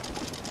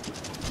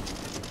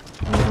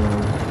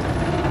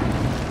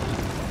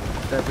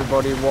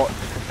 Everybody watch.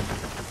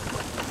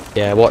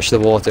 Yeah, watch the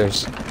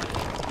waters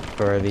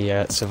for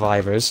the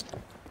survivors.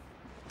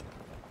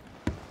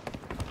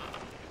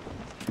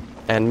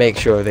 And make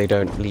sure they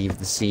don't leave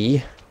the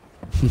sea.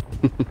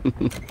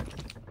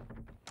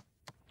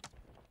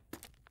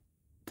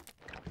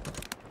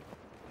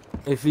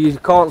 If you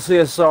can't see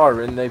a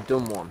siren, they've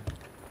done one.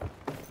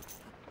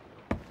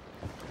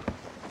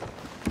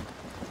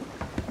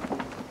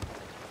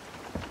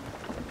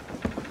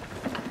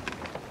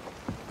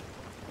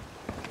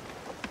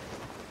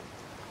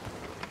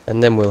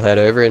 And then we'll head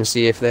over and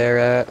see if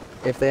they're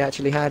if they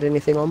actually had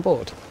anything on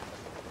board.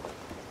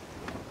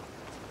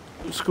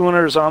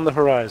 Schooners on the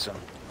horizon.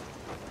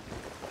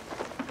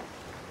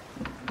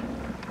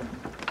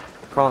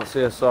 Can't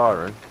see a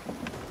siren.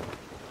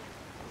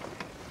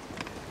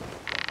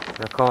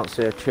 I can't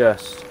see a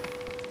chest.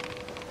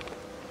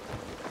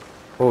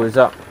 Oh, he's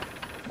up.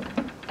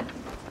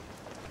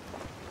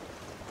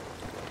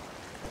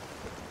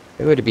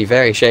 It would be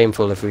very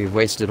shameful if we've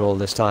wasted all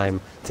this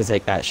time to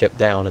take that ship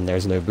down and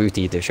there's no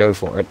booty to show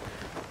for it.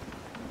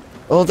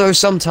 Although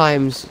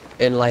sometimes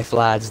in life,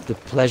 lads, the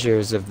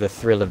pleasures of the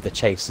thrill of the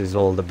chase is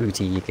all the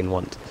booty you can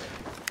want.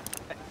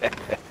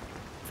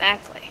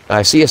 Exactly.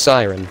 I see a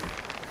siren.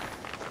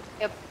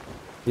 Yep.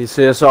 You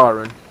see a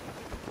siren?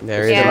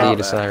 There is Yeah.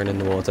 indeed a siren in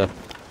the water.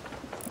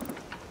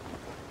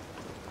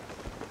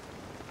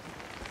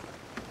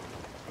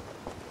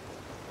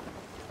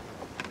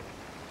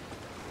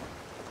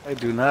 I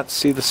do not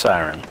see the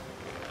siren.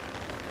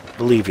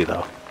 Believe you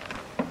though.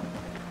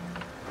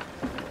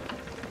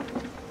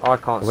 I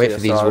can't Wait see for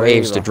a these siren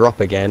waves to either. drop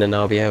again and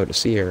I'll be able to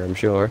see her, I'm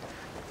sure.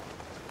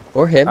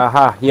 Or him.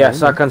 Aha,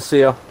 yes, Yeah. I can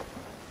see her.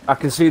 I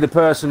can see the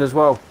person as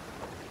well.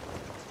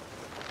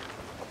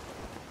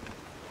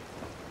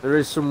 There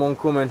is someone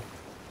coming.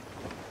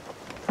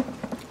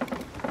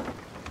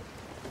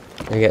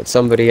 I get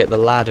somebody at the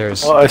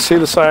ladders. Oh, I see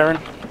the siren.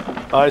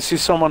 I see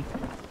someone.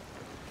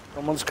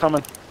 Someone's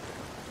coming.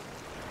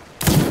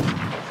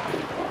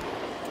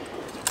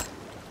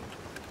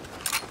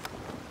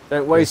 Don't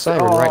There's a waste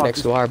siren oh, right next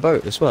just to our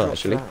boat as well, dropped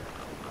actually. that.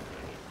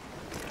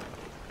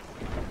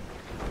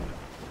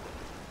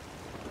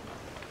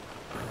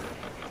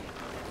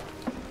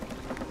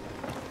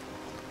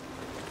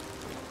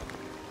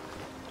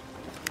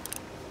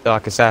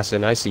 Dark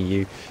Assassin, I see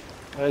you.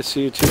 I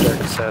see you too, Dark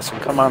Assassin.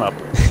 Come on up.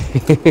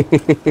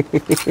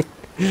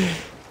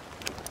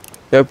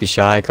 Don't be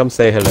shy, come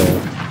say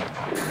hello.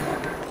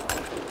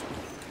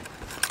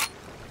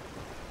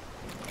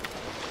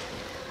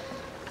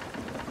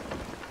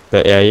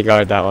 But yeah, you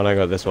got that one, I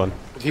got this one.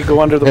 Did he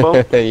go under the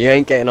boat? You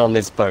ain't getting on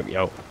this boat,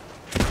 yo.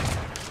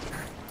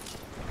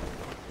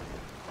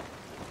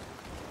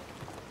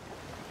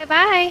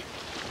 Goodbye.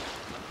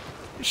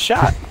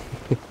 Shot.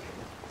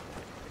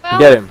 Well,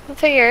 Get him. I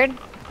figured.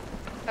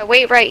 If I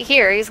wait right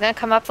here, he's gonna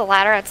come up the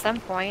ladder at some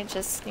point.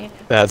 Just, you know.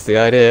 That's the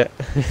idea.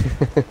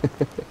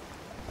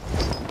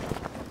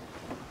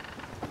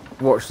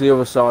 Watch the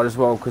other side as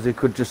well, because he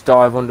could just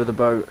dive under the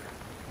boat.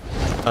 I'm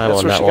That's on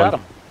where that she one. got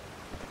him.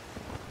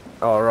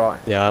 Alright.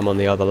 Yeah, I'm on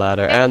the other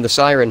ladder. And the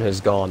siren has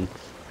gone,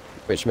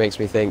 which makes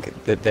me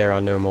think that there are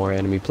no more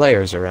enemy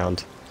players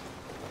around.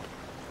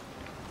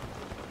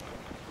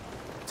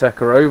 Take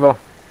her over.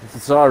 If the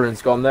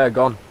siren's gone, they're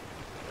gone.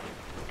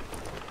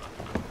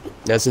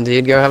 Let's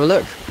indeed go have a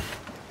look.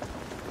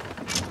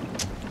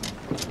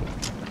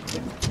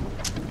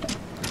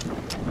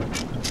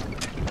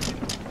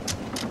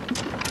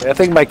 I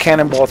think my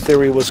cannonball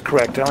theory was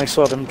correct. I only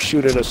saw them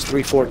shoot at us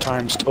 3-4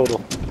 times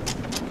total.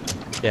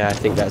 Yeah, I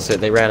think that's it.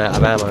 They ran out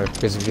of ammo.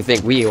 Because if you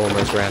think we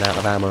almost ran out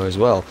of ammo as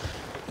well.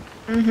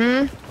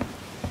 Mm-hmm.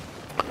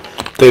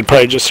 They'd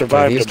probably just Yeah,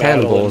 survived these the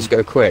battle. cannonballs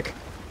go quick.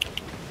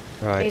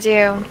 They Right.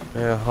 do.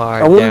 They're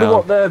hard I wonder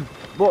down.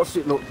 what's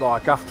it look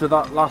like after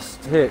that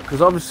last hit,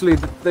 because obviously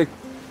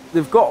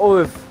they've got to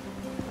have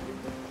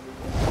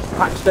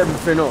patched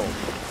everything up.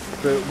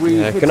 But we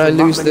Yeah, hit can I them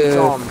that lose many the,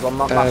 times on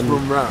that last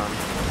run round.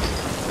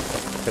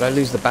 Could I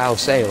lose the bow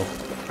sail?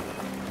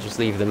 Just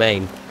leave the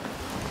main.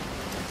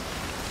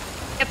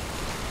 Yep.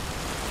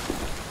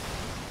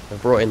 I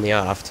brought in the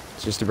aft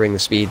just to bring the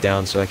speed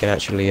down so I can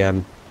actually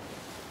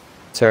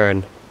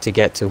turn to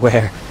get to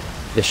where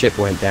the ship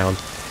went down.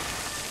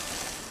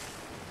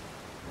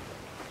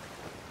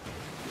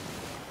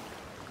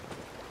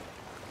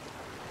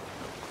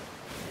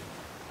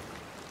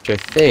 Which I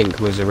think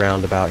was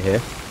around about here.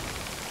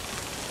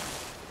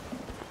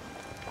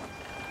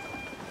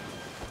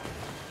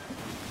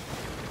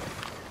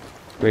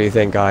 What do you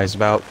think, guys?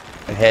 About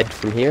ahead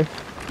from here?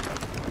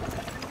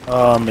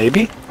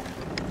 Maybe?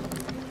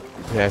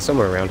 Yeah,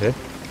 somewhere around here.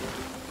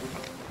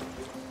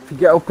 If you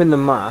get up in the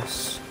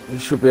mass, you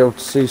should be able to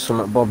see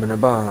something bobbing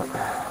about.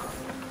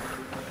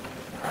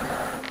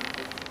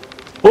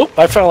 Oh,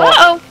 I fell off.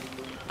 Uh-oh!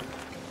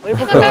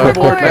 Label Look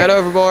overboard. Man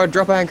overboard,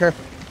 drop anchor.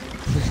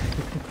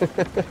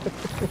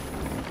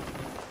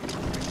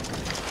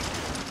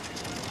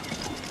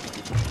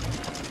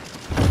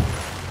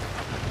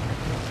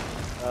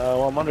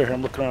 Well, I'm under here.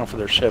 I'm looking around for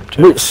their ship,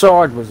 too. Which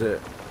side was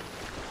it?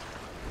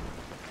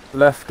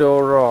 Left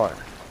or right?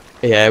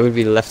 Yeah, it would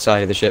be the left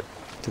side of the ship,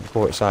 to the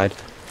port side.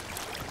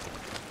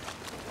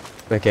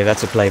 Okay,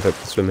 that's a playbook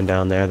swimming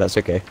down there, that's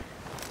okay.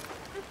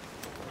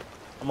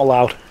 I'm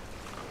allowed.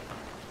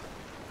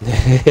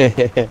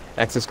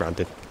 Access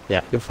granted.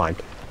 Yeah, you're fine.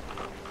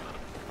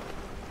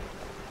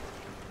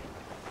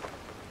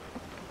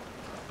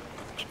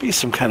 Should be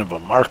some kind of a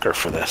marker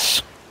for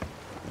this.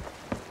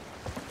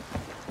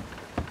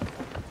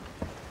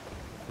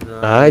 No,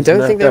 I don't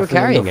there's think they were definitely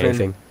carrying nothing.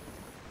 anything.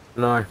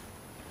 No.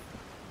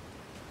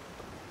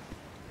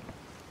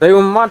 They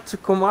were mad to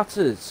come at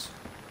us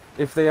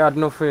if they had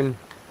nothing,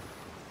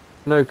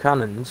 no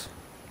cannons.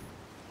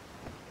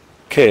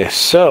 Okay,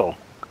 so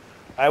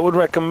I would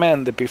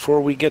recommend that before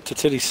we get to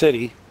Titty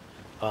City,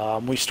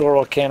 we store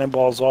all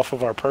cannonballs off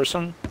of our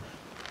person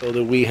so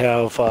that we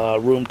have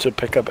room to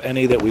pick up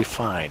any that we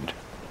find.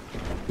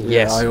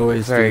 Yes, Yeah, I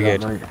always very do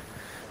good. that, mate.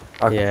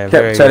 I Yeah,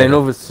 very kept telling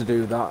good. others to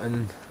do that,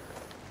 and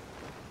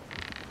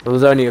there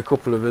was only a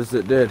couple of us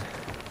that did.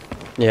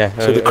 Yeah,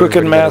 So the crooked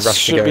everybody got a mass rush to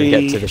should go and be-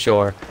 get to the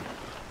shore.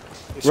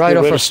 It's Right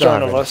off right our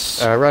astern of starboard.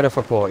 us. Right off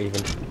our port,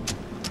 even.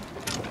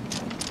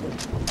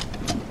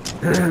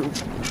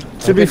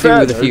 To be fair,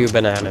 with a though, few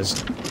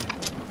bananas.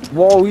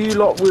 while you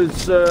lot was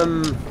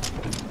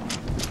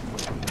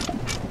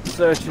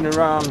searching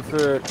around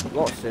for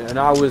what's it, and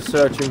I was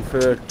searching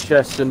for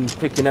chests and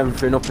picking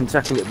everything up and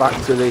taking it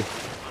back to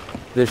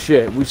the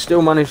ship, we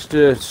still managed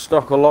to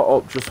stock a lot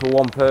up just for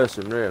one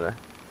person, really.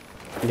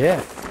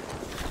 Yeah.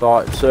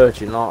 Like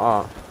searching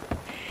like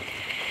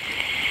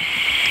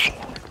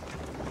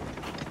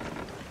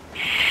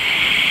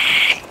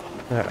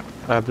that.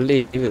 I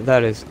believe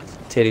that is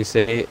Titty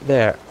City.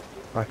 There.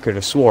 I could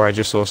have swore I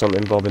just saw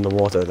something bob in the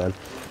water then.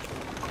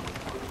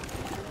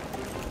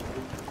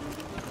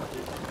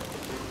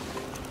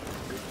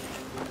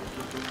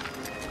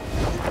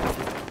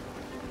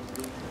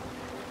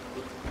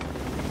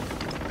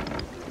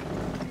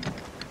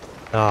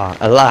 Ah,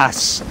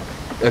 alas!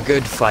 A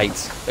good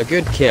fight, a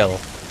good kill,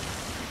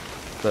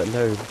 but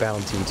no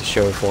bounty to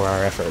show for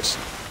our efforts.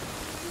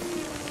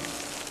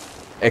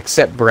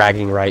 Except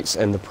bragging rights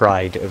and the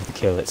pride of the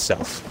kill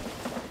itself.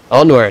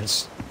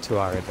 Onwards to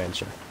our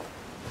adventure.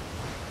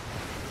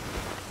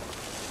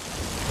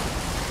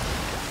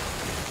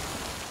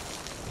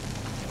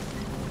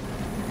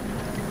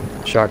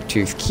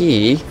 Sharktooth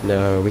Key?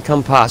 No, we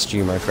come past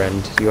you, my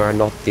friend. You are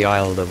not the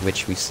isle of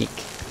which we seek.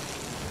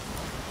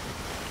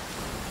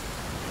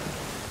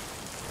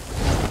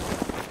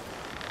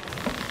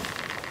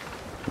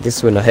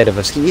 This one ahead of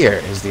us here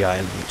is the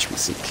island which we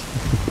seek.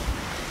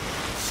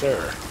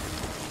 sir.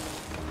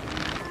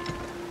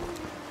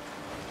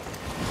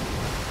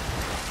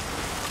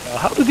 Now,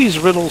 how do these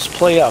riddles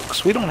play out?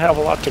 Because we don't have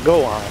a lot to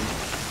go on,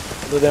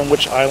 other than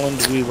which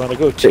island we want to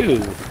go to.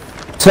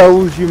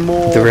 Tells you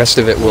more. The rest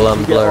of it will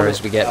blur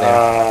as we get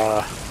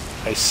there.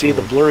 I see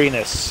the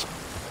blurriness.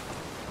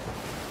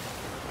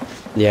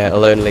 Yeah,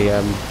 it'll only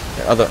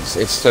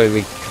it's so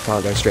we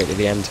can't go straight to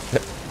the end.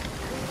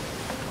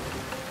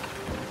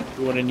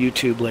 Doing in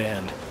YouTube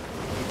land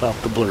about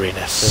the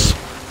blurriness.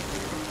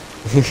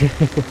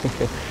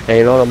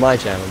 Hey, not on my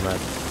channel, man.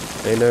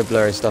 Ain't no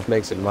blurry stuff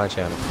makes it in my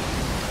channel.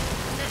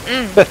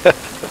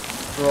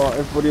 Right,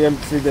 everybody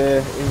empty their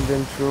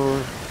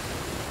inventory.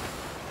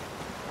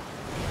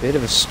 Bit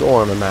of a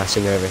storm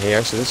amassing over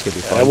here, so this could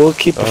be fun. I will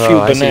keep a few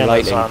I see bananas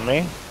lightning. on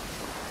me.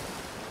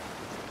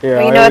 Yeah,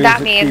 Well, you I know what that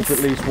always means. keep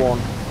at least one.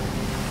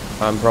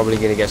 I'm probably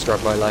gonna get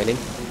struck by lightning.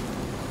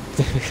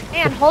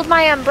 Man, hold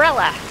my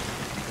umbrella.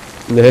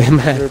 No,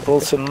 man. They're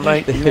bolts and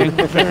lightning. Very,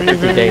 The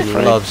very game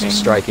loves frightening.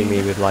 striking me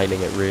with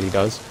lightning, it really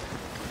does.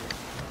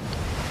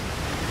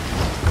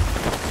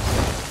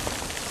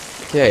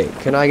 Okay,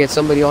 can I get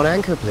somebody on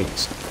anchor,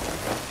 please?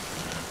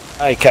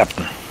 Aye,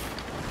 Captain.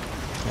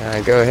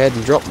 Go ahead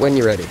and drop when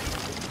you're ready.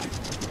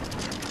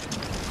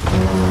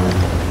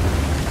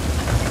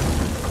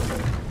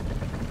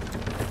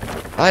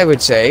 I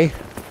would say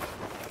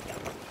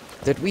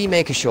that we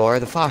make ashore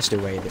the faster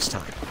way this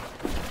time.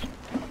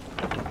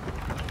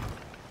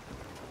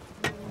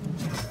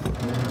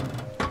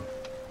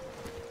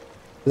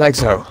 Like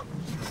so.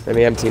 Let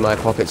me empty my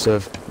pockets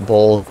of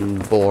balls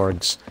and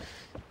boards.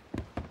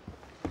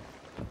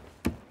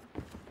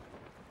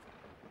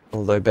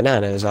 Although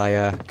bananas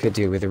I could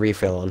do with a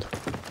refill on,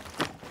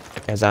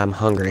 as I'm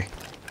hungry.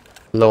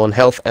 Low on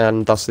health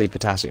and thusly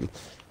potassium.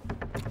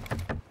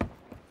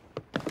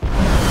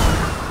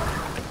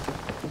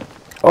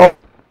 Oh.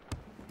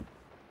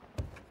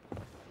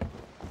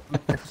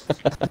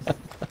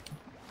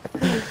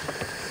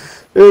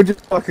 It was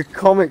just like a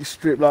comic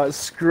strip, like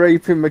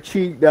scraping my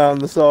cheek down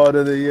the side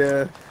of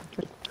the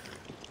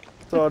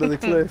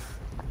cliff.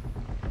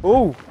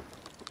 Oh,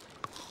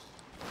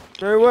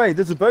 no way!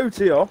 There's a boat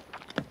here.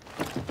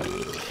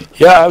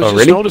 Yeah, I was just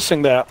really?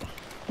 noticing that.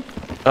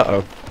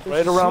 Uh-oh.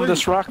 Right around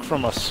this rock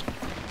from us.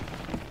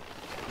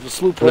 There's a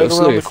sloop Little right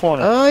around the sleuth.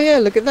 corner. Oh yeah,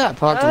 look at that,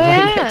 parked Oh, right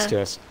yeah. next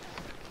to us.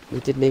 We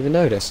didn't even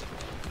notice.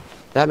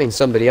 That means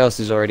somebody else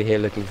is already here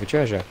looking for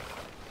treasure.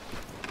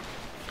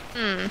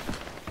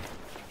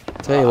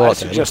 Tell you I what,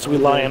 then, suggest we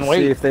lie in See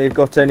wait. if they've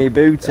got any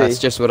booty. that's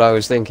just what I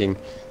was thinking.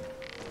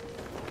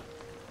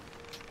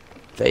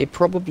 They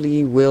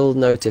probably will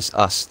notice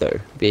us, though,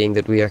 being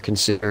that we are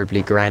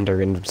considerably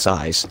grander in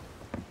size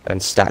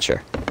and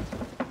stature.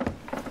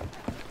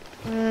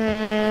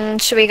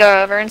 Should we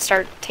go over and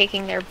start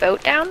taking their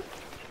boat down?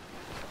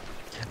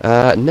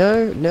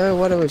 No,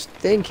 what I was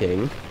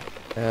thinking...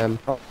 I'm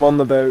on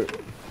the boat.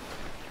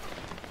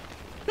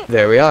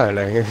 There we are.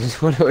 Like,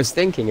 what I was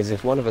thinking is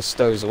if one of us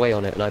stows away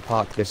on it and I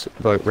park this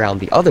boat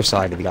round the other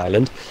side of the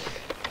island,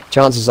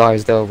 chances are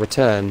is they'll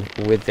return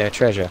with their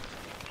treasure.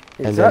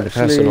 It's And then the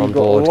actually person on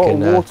got board a lot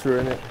can, of water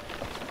in it.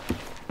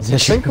 I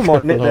think I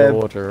might nip a lot their- of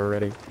water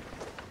already.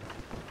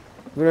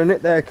 I'm gonna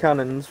knit their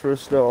cannons for a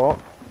start.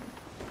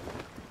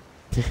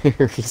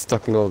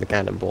 Restocking all the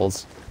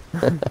cannonballs.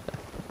 I'm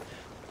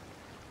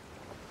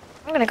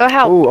gonna go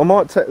help. Oh, I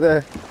might take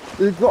their.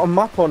 They've got a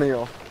map on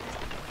here.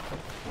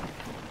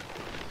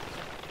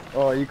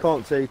 Oh, you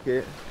can't take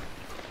it.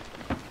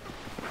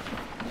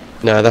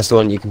 No, that's the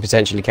one you can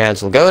potentially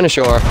cancel. Going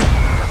ashore.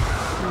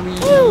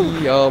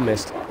 Whee! Oh,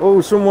 missed.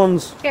 Oh,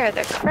 someone's. Scare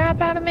the crap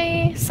out of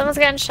me. Someone's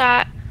getting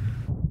shot.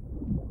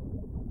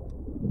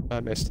 I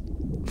missed.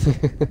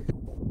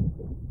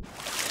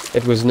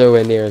 It was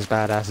nowhere near as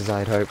badass as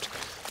I'd hoped.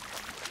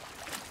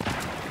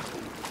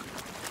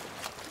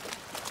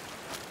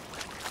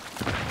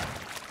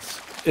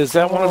 Is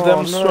that one of Oh,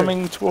 them no.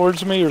 swimming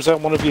towards me, or is that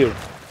one of you?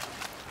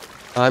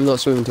 I'm not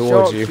swimming towards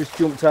Sharks you. just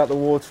jumped out the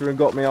water and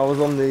got me. I was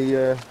on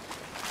the.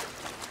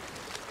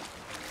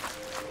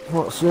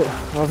 What's it?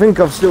 I think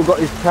I've still got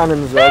his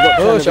cannons though. I've got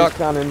 10 Oh, of shark.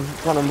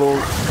 his cannonballs.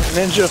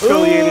 Ninja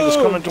affiliated is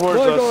coming towards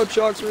my us. god,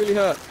 sharks really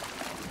hurt.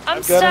 I'm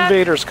I've got stuck.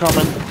 invaders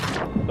coming.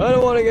 I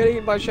don't want to get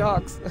eaten by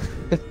sharks.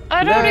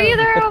 I don't No.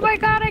 either. Oh my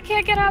god, I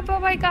can't get up. Oh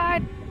my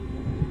god.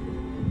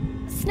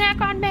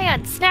 Snack on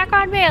man. Snack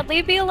on man.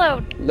 Leave me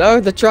alone. No,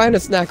 they're trying to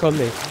snack on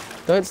me.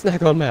 Don't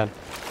snack on man.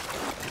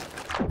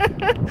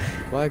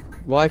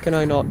 Why can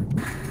I not?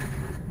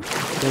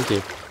 Thank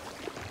you.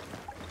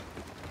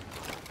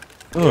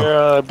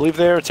 I believe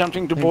they're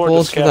attempting to Hey, board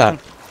balls this, for that.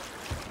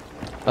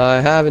 Captain.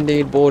 I have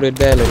indeed boarded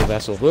their little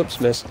vessel.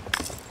 Whoops, miss.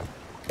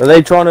 Are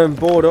they trying to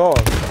board ours?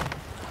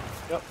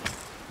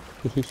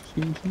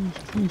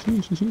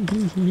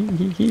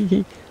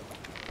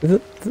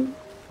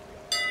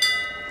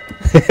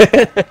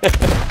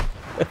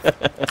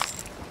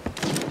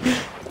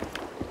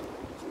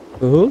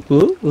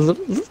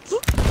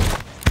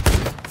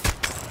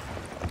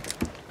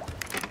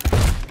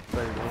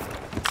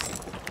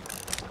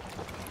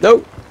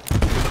 No.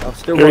 I've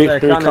still Here got their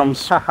he cannons.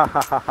 comes. Ha ha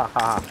ha ha ha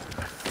ha.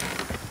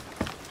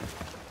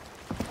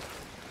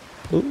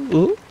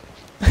 Ooh.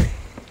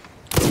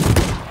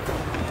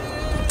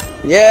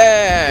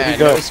 Yeah!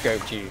 Go. No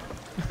scoped you.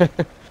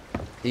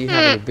 Do you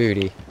have any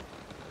booty?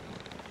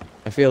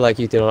 I feel like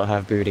you do not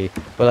have booty.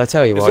 Well, I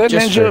tell you Is what, that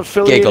just ninja for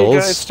affiliated guy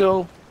giggles,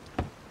 still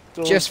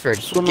just for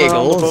swimming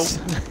around the giggles,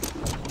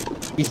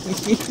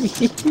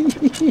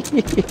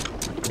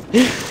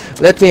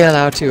 let me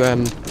allow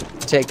to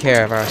take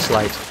care of our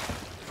slight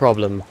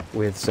problem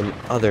with some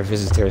other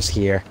visitors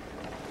here.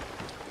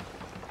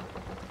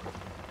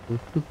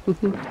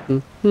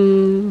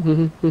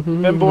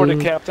 Ben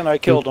boarded, Captain. I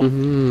killed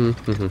him.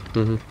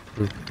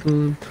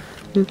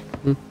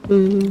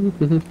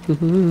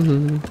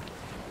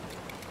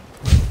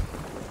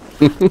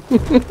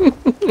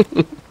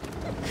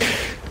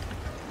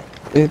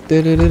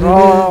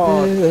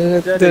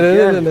 Oh, dead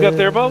again. You got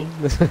their boat?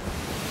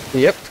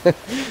 Yep.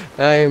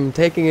 I am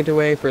taking it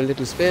away for a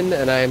little spin,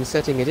 and I am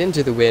setting it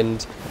into the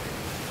wind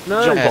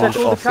No, Jump take and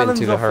all the off cannons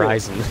into the off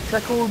horizon. it.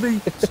 Take all the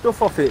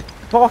stuff off it.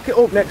 Park it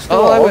up next to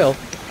Oh, ours. I will.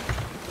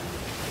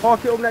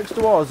 Park it up next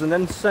to ours and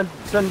then send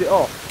it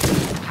off.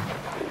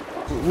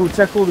 We'll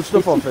take all the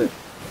stuff off it.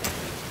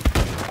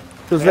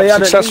 Because they had at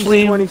least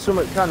Successfully- 20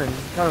 something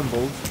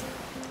cannonballs.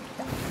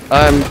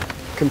 I'm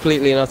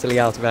completely and utterly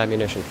out of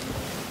ammunition.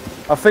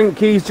 I think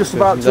he's just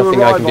about There's to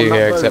nothing arrive I can on do that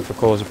here boat. except for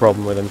cause a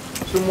problem with him.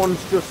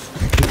 Someone's just...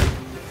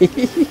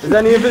 Is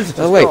any of visitors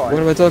Oh wait, died?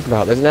 what am I talking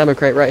about? There's an ammo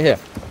crate right here.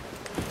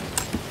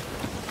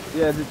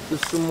 Yeah,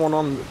 there's someone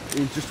on...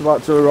 He's just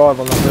about to arrive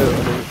on that boat,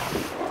 I think.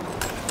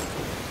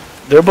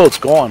 Their boat's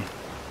gone.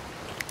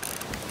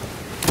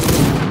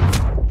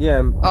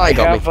 Yeah, Oh, he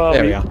got have, me.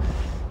 There we are.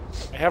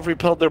 I have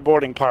repelled their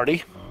boarding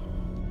party.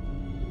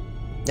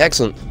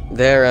 Excellent.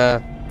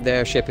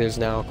 Their ship is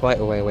now quite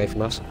a way away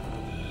from us.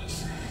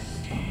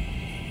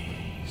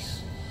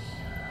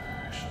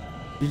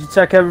 did you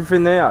take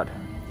everything they had?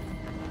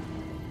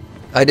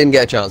 I didn't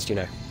get a chance, you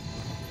know.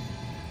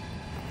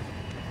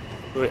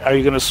 Are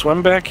you going to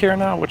swim back here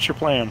now? What's your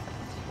plan?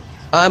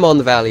 I'm on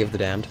the Valley of the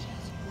Damned.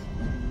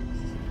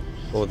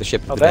 Or the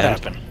Ship of How'd the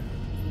that Damned.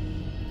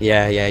 happen?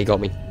 Yeah, he got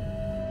me.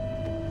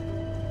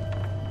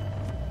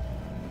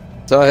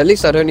 So at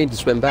least I don't need to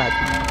swim back.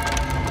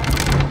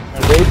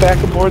 Are they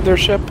back aboard their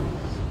ship?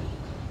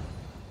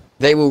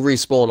 They will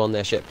respawn on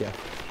their ship, yeah.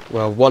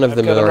 Well, one of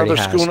them already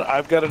has.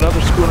 I've got another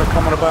schooner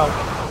coming about.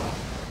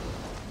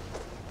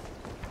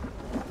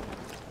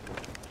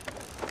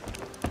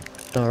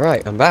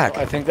 Alright, I'm back.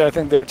 I think they're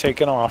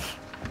taking off.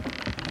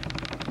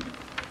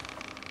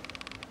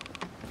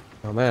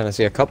 Oh man, I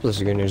see a couple of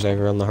schooners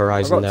over on the I've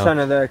horizon got now. 10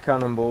 of their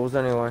cannonballs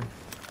anyway.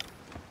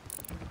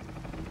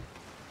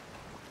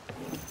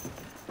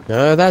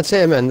 No, that's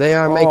him, and they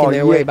are making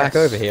their way back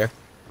yes. over here.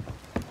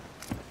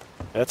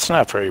 That's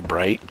not very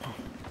bright.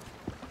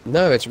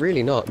 No, it's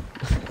really not.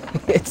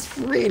 It's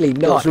really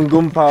Got not. some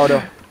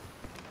gunpowder.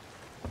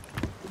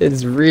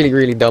 It's a really,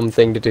 really dumb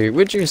thing to do.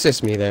 Would you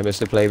assist me there,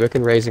 Mr. Playbook,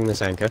 in raising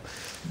this anchor?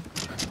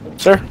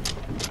 Sir?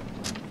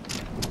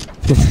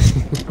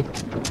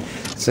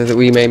 So that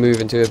we may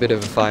move into a bit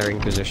of a firing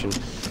position.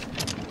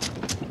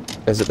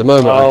 As at the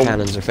moment our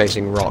cannons are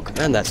facing rock,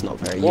 and that's not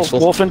very useful.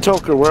 Wolf and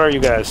Toker, where are you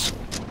guys?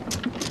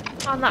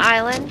 On the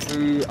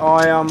island.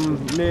 I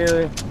am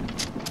near...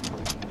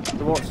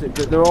 What's it?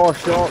 There are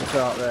sharks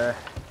out there.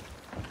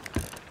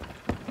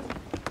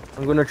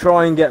 I'm going to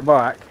try and get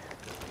back.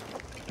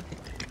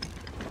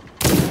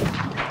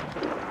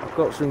 I've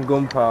got some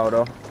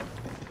gunpowder.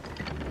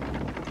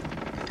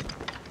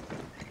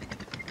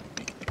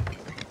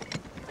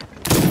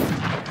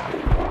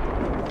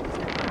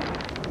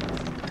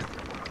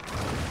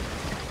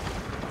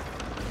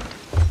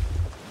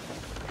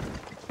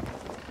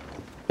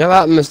 How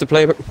about Mr.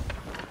 Playbook?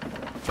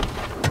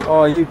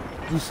 Oh, you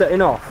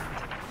setting off?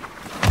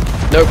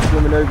 Nope.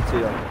 Swimming over to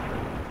you.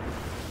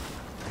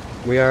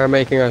 We are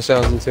making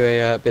ourselves into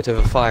a bit of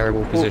a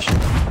fireable position.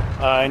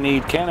 I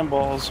need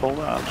cannonballs. Hold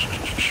on.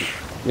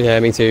 Yeah,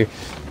 me too.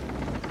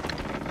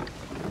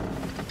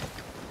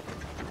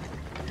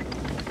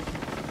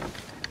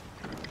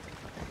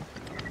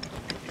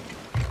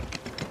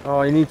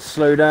 Oh, you need to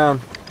slow down.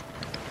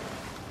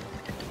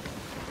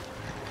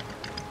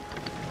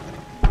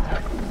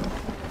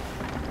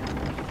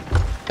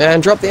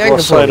 And drop the anchor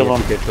for side me of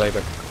if you could,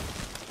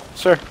 Playbook.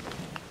 Sir?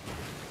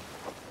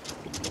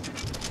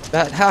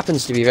 That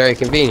happens to be very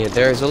convenient.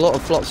 There is a lot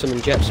of flotsam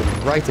and jetsam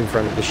right in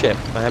front of the ship.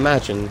 I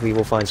imagine we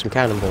will find some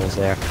cannonballs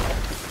there.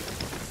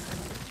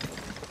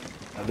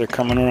 They're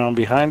coming around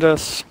behind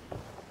us.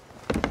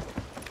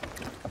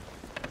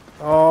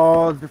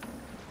 Oh,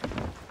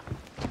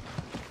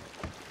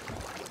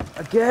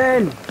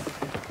 again!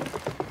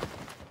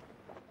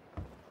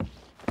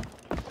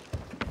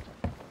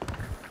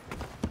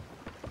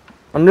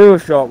 I knew a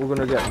shark were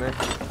gonna get me.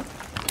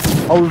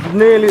 I was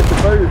nearly at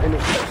the boat and it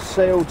just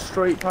sailed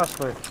straight past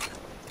me.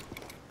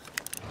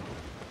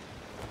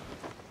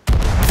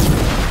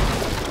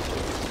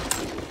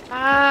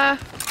 Alright,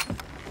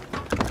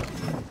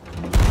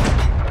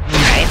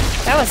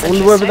 that was I wonder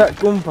interesting. whether that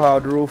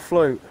gunpowder will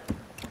float.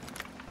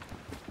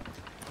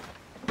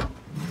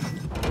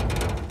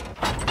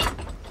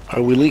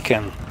 Are we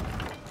leaking?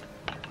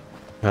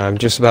 I'm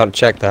just about to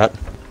check that.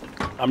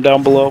 I'm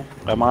down below.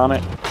 I'm on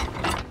it.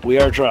 We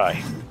are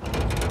dry.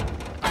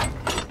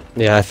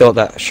 Yeah, I thought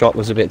that shot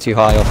was a bit too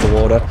high off the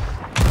water.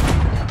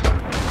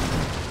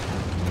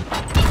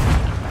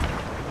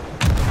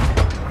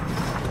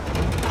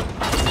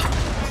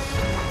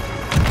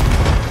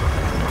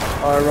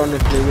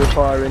 Ironically, we're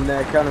firing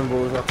their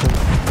cannonballs at them.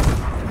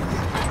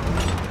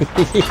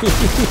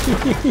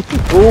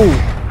 Ooh!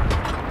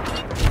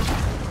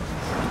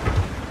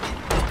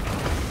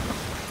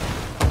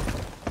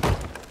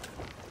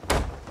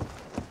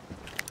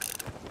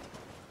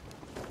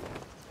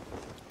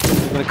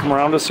 Gonna come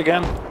around us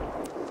again?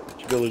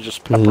 Should be able to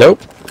just pepper.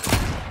 Nope.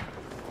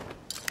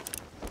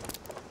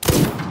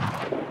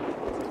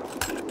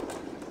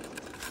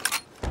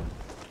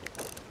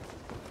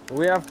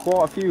 We have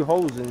quite a few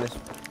holes in this.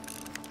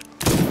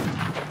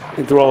 I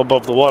think they're all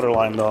above the water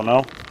line though,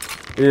 no?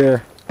 Yeah.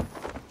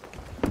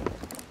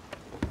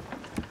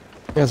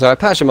 Yeah, so I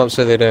patch them up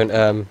so they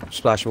don't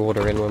splash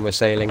water in when we're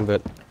sailing,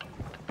 but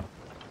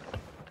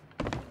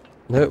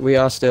no, we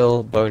are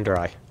still bone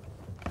dry.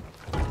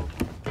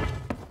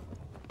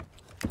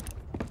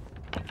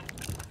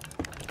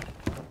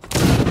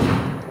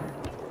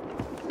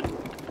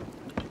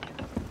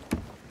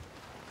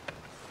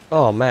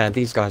 Oh man,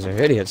 these guys are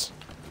idiots.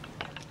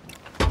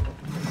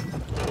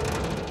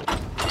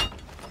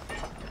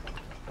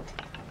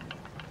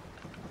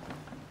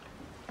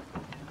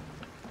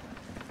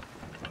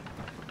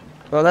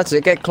 Well, that's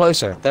it. Get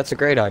closer. That's a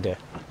great idea.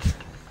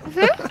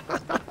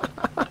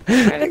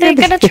 Are they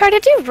gonna try to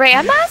do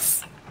ram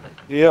us?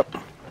 Yep.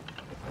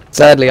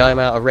 Sadly, I'm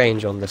out of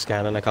range on this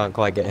cannon. I can't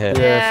quite get hit.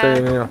 Yeah,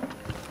 same here.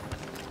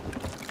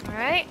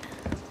 Alright.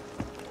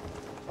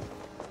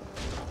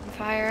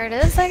 Fire it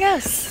is, I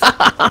guess.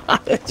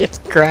 It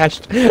just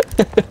crashed.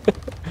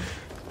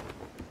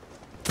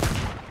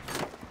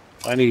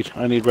 I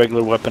need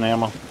regular weapon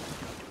ammo.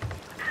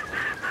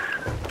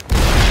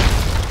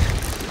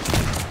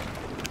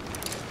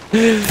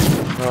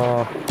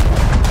 Oh.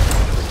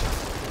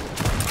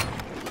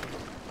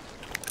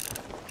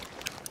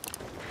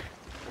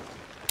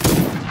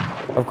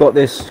 I've got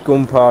this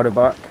gunpowder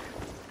back.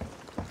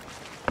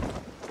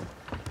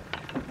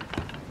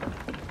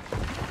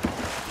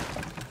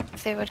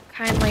 If they would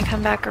kindly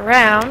come back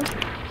around.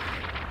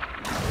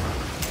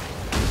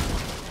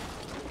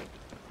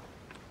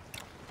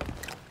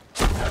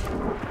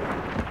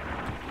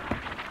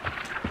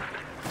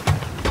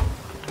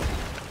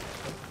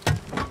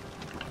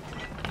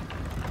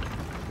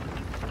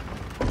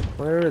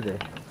 Where are they?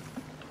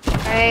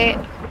 Right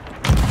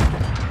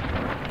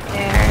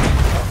there.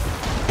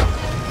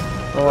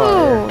 Oh,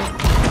 Ooh.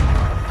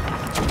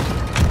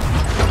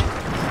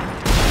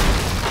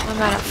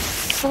 I'm out of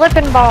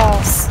flipping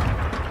balls.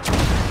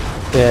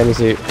 Yeah, me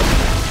too.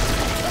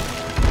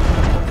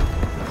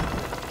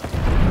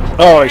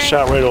 Oh, I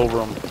shot right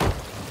over him.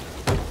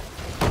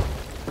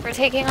 We're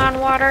taking on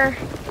water.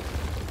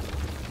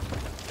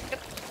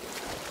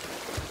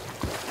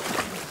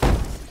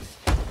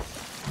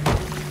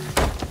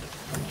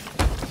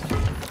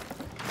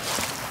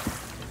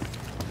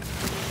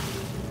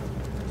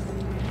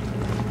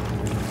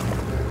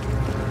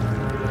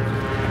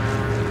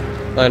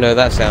 I know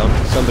that sound.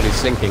 Somebody's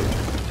sinking.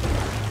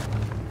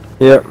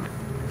 Yep.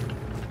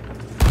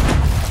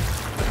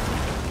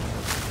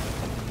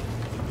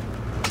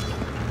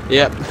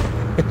 Yep.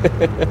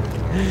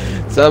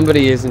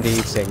 Somebody is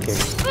indeed sinking.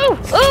 Ooh!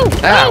 Ooh!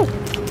 Ow! Ooh!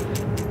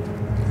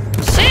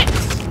 Shit!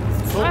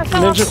 Oh, I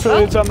fell off Ninja the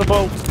affiliates on the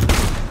boat.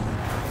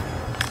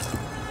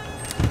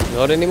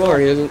 Not anymore,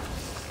 he isn't.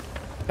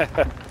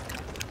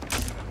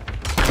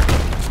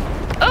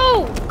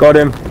 Oh! Got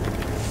him.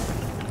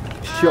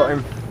 Shot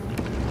him.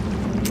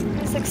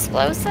 There's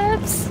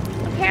explosives,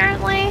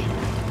 apparently.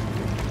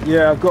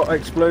 Yeah, I've got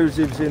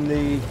explosives in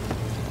the...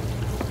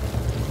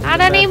 Not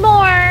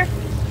anymore.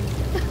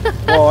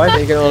 Why?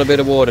 Taking on a bit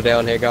of water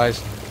down here,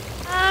 guys.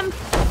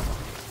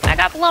 I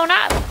got blown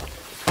up.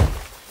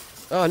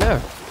 Oh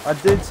no. I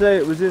did say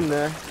it was in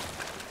there.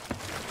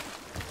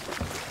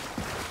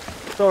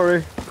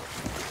 Sorry.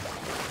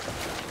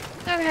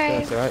 Okay.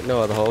 That's alright,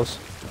 no other holes.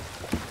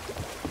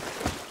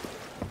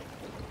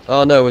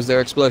 Oh no, was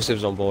there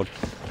explosives on board?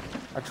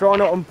 I try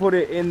not to put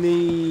it in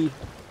the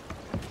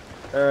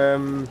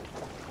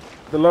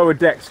lower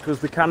decks because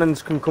the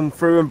cannons can come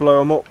through and blow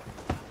them up.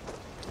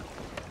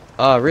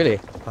 Ah, really?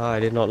 Ah, I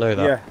did not know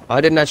that. Yeah.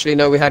 I didn't actually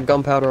know we had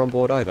gunpowder on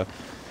board either.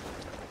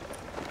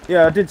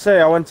 Yeah, I did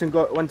say I went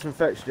and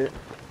fetched it.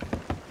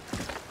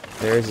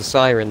 There is a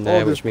siren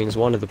there, Oh, which means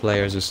one of the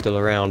players is still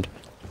around.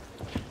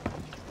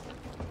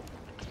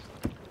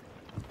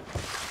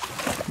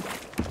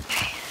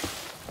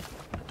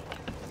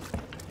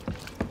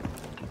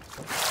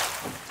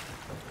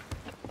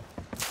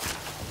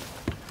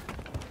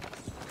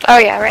 Oh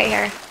yeah, right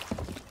here.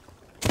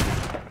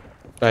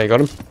 Oh, you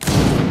got him?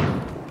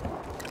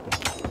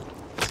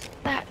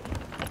 That.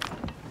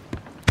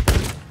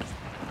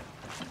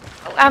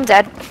 Oh, I'm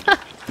dead.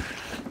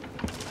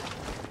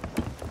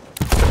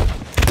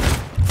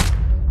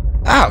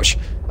 Ouch!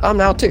 I'm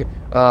now too.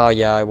 Oh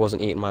yeah, I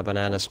wasn't eating my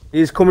bananas.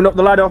 He's coming up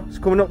the ladder. He's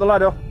coming up the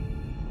ladder.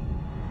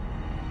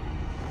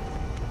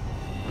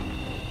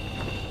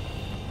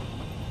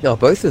 No,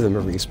 both of them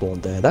are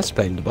respawned there. That's a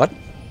pain in the butt.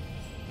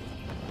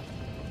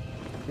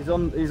 He's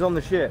on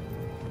the ship.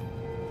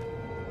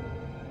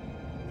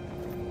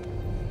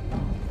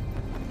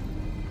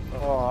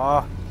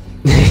 Oh.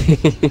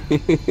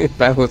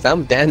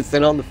 I'm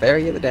dancing on the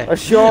ferry of the day. A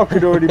shark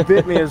had already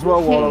bit me as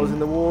well while I was in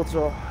the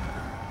water.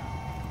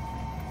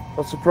 I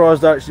was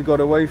surprised I actually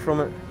got away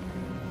from it.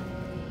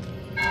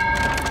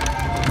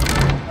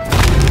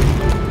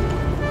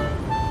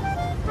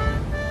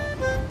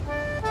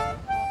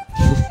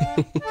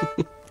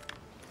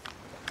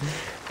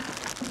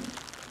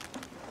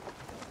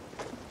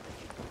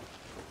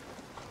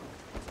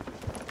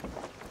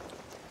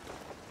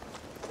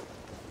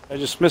 I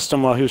just missed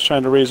him while he was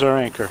trying to raise our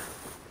anchor.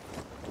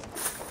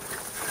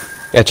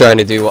 Yeah, trying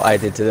to do what I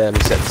did to them,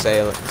 set the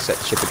sail, set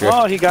the ship adrift.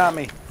 Oh, he got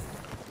me.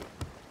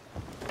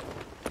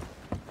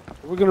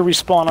 We're gonna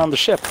respawn on the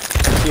ship.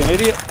 Is he an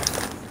idiot?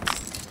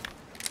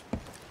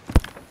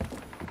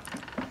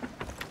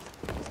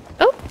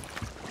 Oh.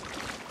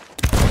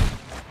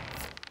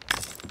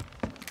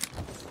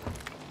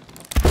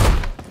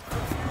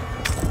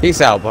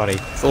 Peace out, buddy.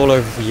 It's all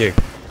over for you.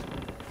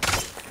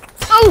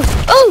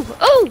 Oh! Oh!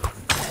 Oh!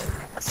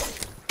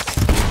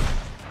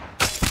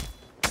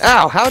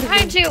 Ow! How did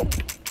Behind you!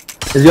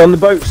 Is he on the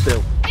boat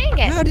still? Dang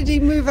it! How did he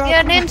move out?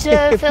 Yeah, of the way?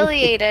 ninja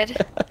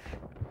affiliated.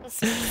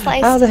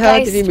 How the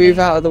hell did he move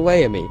out of the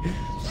way of me?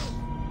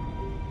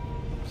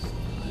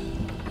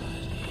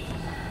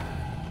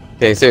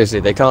 Okay, seriously,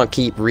 they can't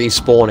keep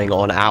respawning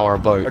on our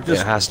boat.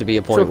 There has to be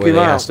a point where they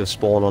have to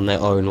spawn on their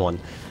own one.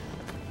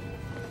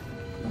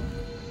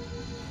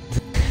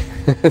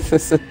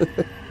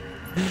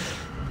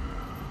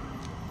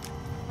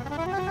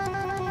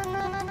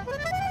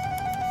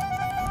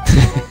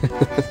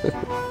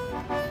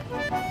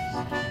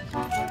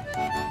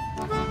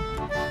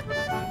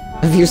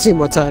 Have you seen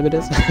what time it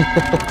is?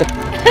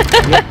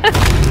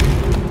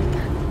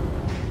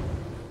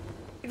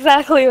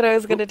 Exactly what I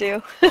was gonna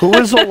do. Who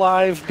is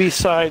alive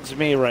besides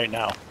me right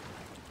now?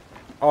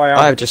 I am.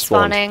 I've just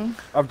spawned. Spawning.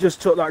 I've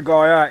just took that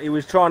guy out. He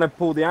was trying to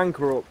pull the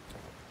anchor up.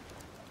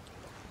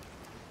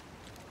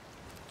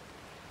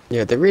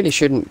 Yeah, they really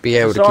shouldn't be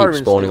able to keep Siren's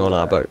spawning still on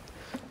our there. boat.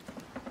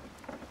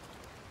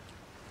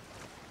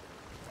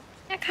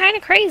 Yeah, kind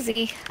of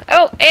crazy.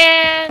 Oh,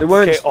 and They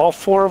weren't. Okay, all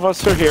four of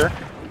us are here.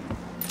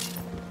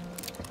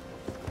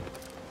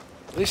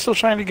 Are they still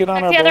trying to get on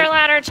check our the other boat?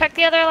 ladder. Check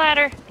the other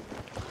ladder.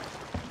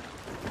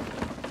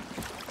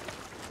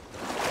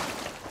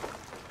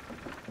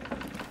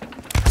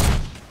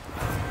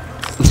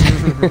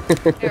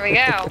 Here we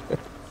go.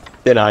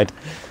 Denied.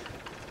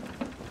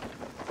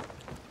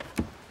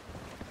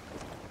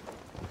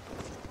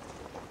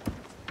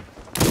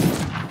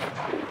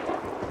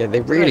 Yeah,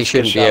 they really Nice,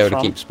 shouldn't good be shot able to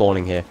from. keep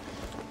spawning here.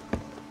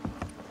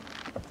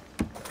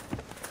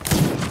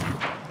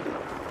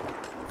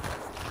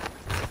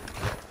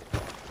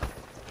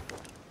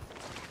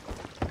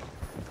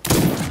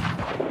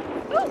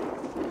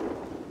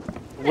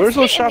 Where's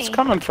those hitting shots me.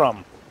 coming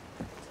from?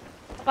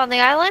 Up on the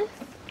island?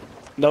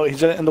 No,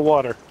 he's in the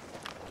water.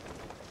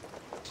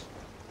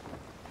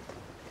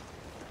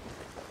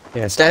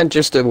 Yeah, stand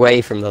just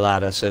away from the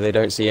ladder so they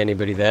don't see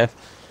anybody there.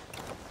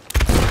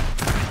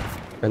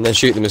 And then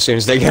shoot them as soon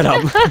as they get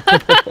up.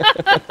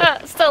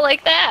 Still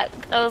like that.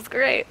 That was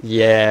great.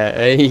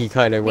 Yeah, he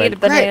kind of Need a went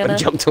 "Great," banana.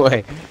 and jumped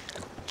away.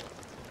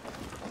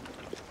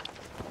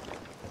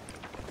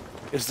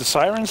 Is the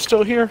siren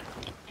still here?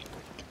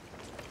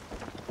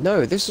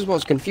 No, this is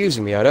what's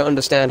confusing me. I don't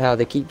understand how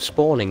they keep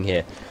spawning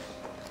here.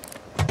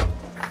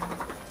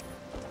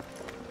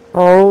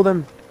 Oh, all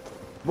them.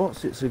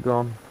 What's it's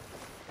gone?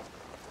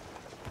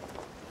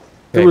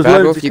 Okay,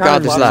 Bad Wolf, you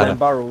guard this ladder.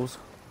 Barrels.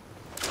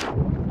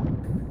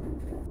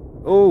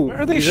 Oh,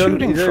 Where are they he's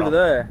shooting he's from? over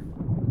there.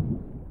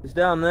 He's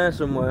down there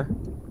somewhere.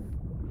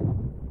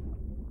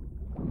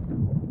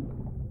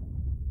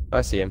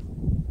 I see him.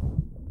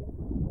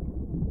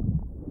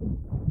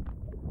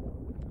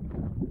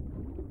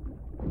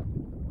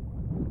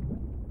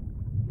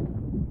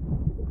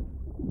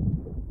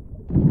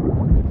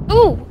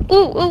 Ooh, ooh,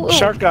 ooh, ooh.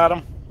 Shark got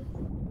him.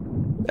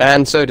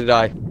 And so did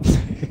I.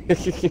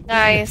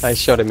 Nice. I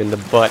shot him in the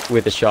butt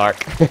with a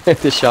shark.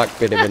 The shark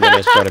bit him and then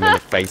I shot him in the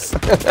face.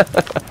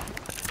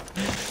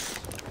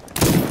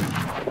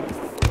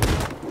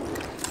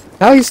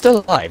 How are you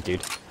still alive,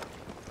 dude?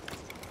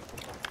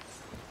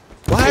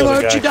 Why The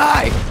other won't you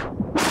guy. die?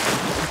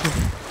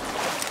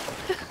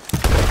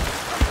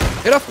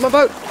 Get off my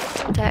boat!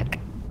 Tech.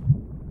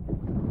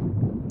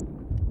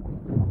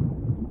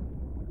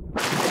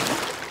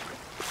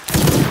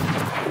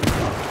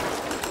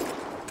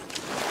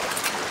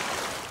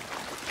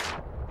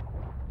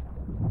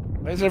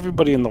 Why is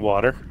everybody in the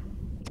water?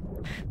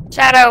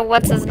 Shadow,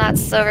 what's his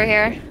nuts over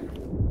here?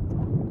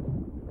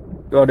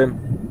 Got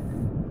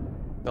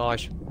him.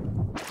 Gosh.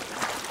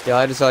 Yeah,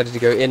 I decided to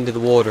go into the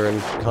water and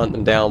hunt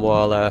them down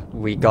while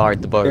we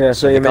guard the boat. Yeah,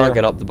 so same they can't here.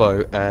 get up the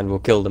boat, and we'll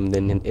kill them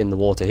in the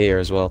water here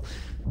as well.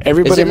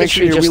 Everybody Is it make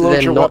sure literally you just reload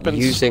them your not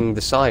weapons. using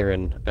the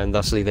siren, and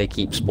thusly they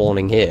keep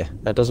spawning here?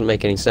 That doesn't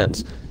make any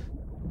sense.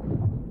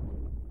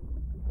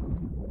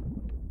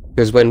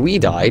 Because when we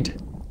died,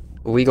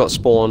 we got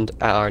spawned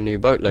at our new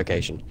boat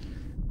location.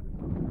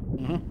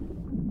 Mhm.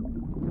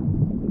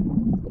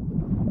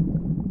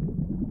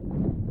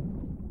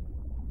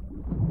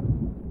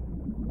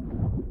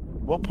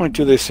 What point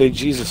do they say,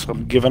 Jesus,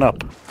 I'm giving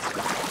up?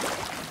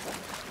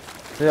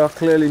 They are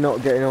clearly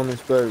not getting on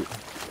this boat.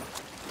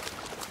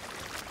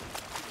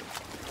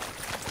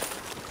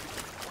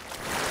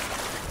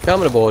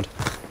 Coming aboard.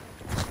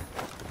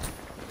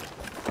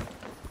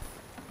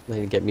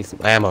 Maybe get me some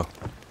ammo.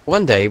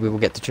 One day we will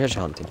get to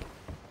treasure hunting.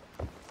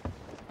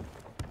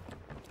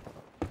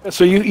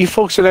 So you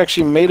folks had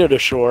actually made it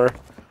ashore.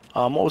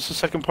 What was the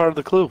second part of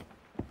the clue?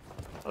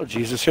 Oh,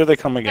 Jesus, here they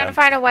come Gotta again.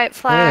 find a white I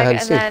flag hadn't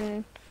and seen.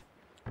 then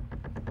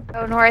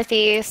go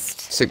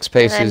northeast. 6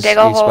 then paces dig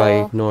a east by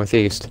hole.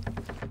 northeast.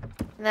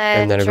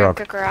 And then a drink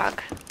grog. a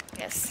grog.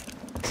 Yes.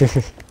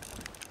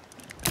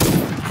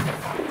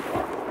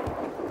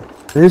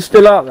 Are they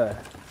still out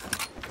there?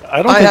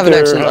 I don't I think have an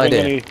they're excellent having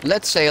idea. any...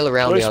 Let's sail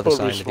around the voice other boat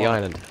side of the respawn.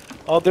 island.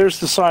 Oh, there's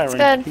the siren.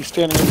 good. He's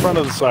standing in front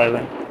of the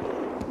siren.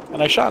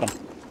 And I shot him.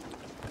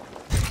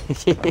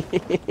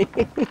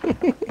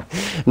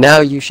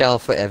 Now you shall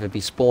forever be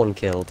spawn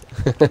killed.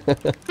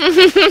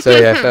 So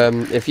yeah,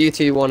 if you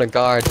two want to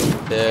guard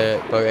the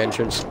boat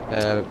entrance,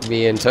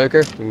 me and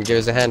Toker, you can give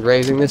us a hand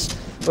raising this.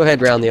 We'll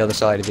head round the other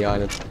side of the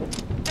island.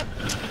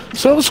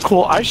 So it was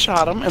cool. I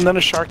shot him, and then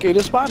a shark ate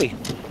his body.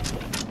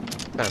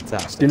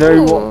 Fantastic. Do you know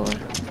Ooh. what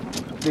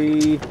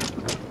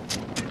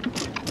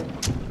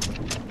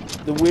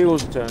the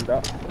wheels turned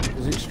up?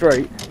 Is it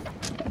straight?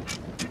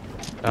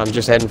 I'm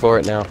just heading for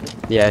it now.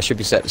 Yeah, it should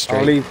be set I'll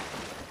straight. leave.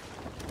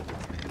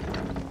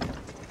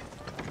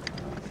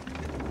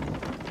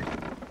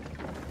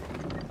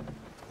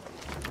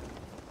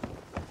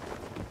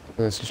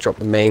 Let's just drop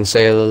the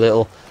mainsail a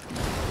little.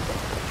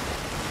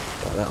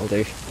 Oh, that'll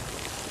do.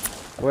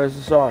 Where's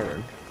the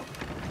siren?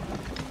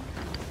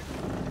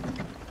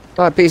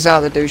 Alright, peace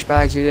out, the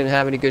douchebags. You didn't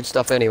have any good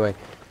stuff anyway.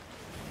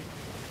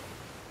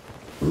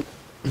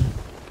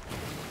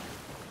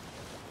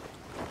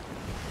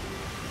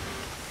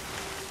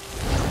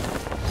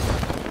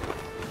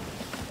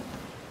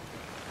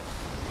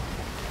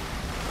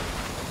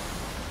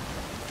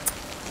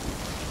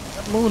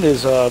 That moon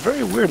is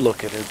very weird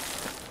looking. It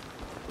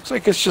looks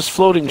like it's just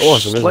floating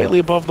Awesome, isn't slightly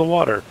it? above the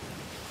water.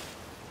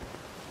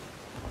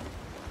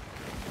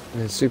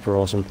 It's super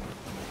awesome.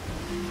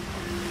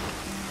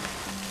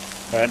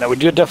 Alright, now we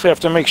do definitely have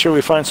to make sure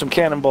we find some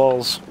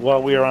cannonballs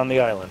while we are on the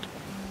island.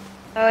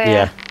 Oh yeah.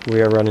 Yeah,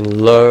 we are running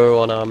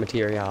low on our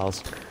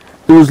materials.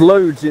 There was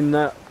loads in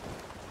that,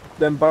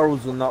 them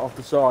barrels and that off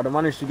the side. I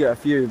managed to get a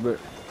few, but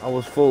I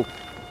was full.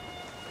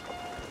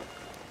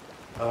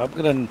 I'm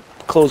gonna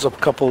close up a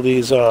couple of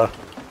these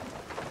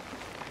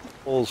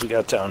holes we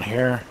got down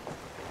here.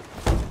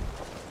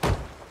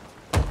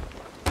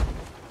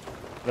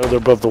 I know they're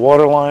above the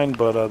water line,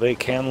 but they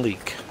can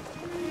leak.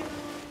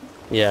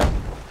 Yeah.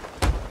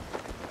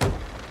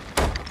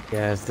 Yeah,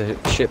 as the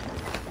ship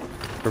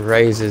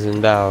raises and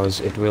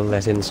bows, it will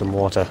let in some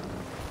water.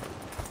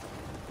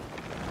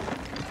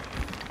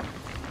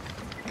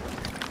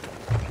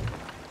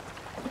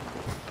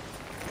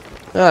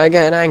 Alright,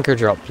 get an anchor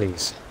drop,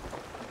 please.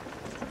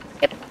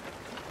 Yep.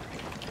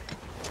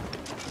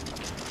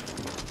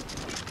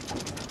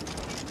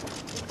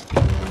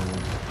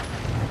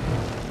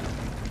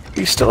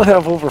 We still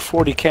have over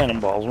 40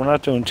 cannonballs. We're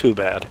not doing too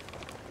bad.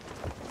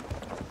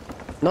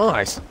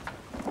 Nice.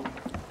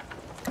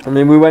 I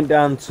mean, we went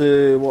down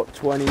to, what,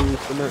 20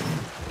 something?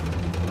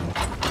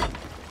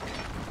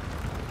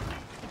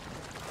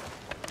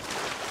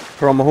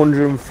 From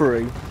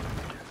 103.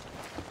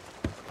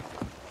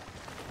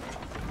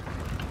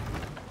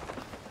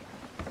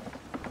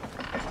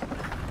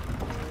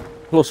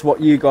 Plus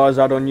what you guys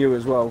had on you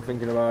as well,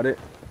 thinking about it.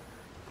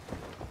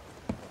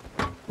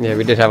 Yeah,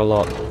 we did have a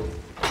lot.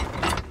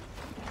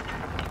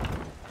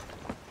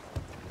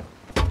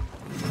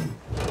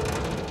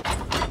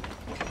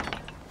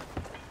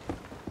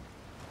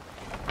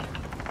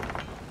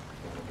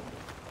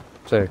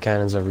 So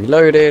cannons are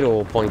reloaded,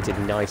 all pointed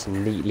nice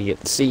and neatly at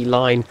the sea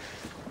line,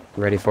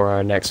 ready for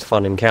our next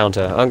fun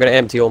encounter. I'm going to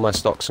empty all my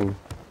stocks and...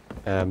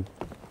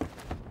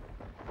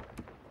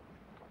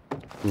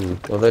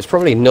 although it's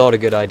probably not a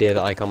good idea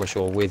that I come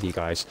ashore with you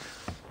guys.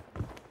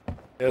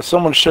 Yeah,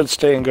 someone should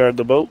stay and guard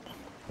the boat.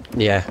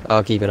 Yeah,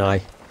 I'll keep an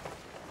eye.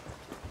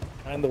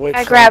 And the white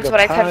I flag grabbed up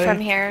what I could high. from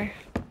here.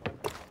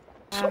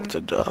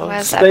 Salted dogs.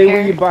 was up Stay here.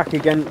 with your back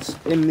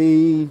against in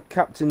the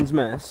captain's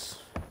mess,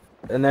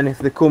 and then if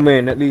they come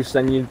in, at least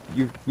then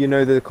you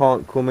know they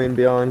can't come in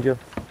behind you.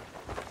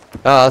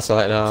 Oh, that's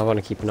alright, no, I want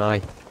to keep an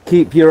eye.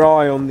 Keep your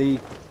eye on the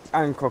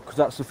anchor, because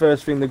that's the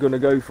first thing they're going to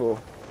go for.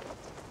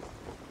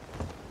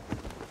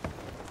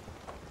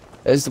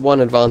 There's the one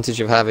advantage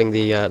of having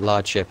the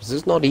large ship, is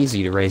it's not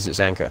easy to raise its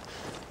anchor.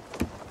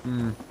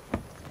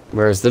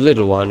 Whereas the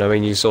little one, I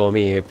mean, you saw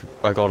me.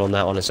 I got on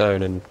that on its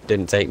own, and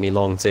didn't take me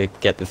long to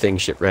get the thing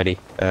ship ready,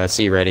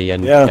 sea ready,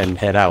 and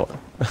head out.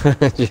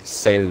 Just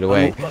sailed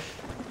away.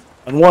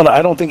 And one,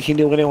 I don't think he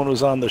knew anyone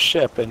was on the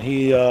ship, and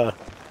he Oh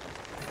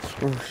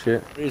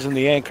shit! raising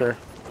the anchor.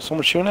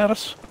 Someone shooting at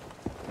us?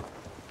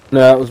 No,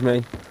 that was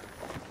me.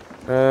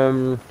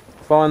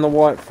 Find the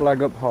white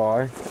flag up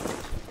high.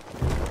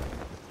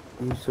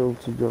 Use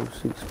to drop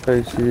 6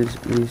 paces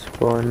east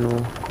by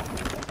north.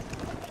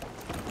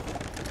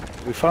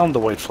 We found the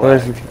white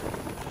flag. Where's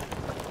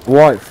the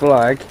white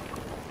flag?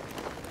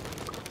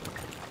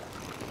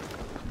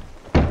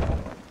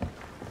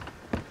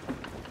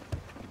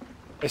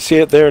 I see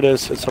it. There it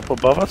is. It's up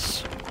above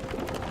us.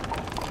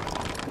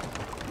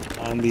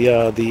 On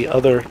the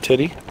other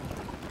titty.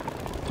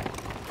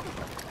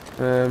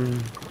 I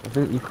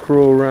think you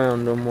crawl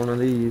around on one of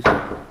these.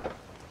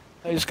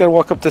 I just gotta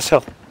walk up this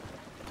hill.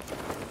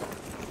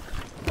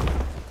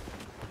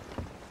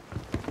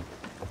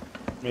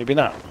 Maybe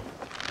not.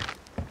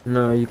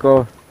 No, you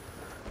go.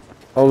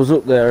 I was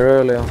up there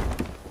earlier.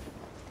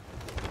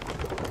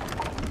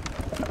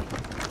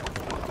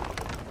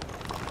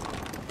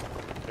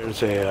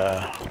 There's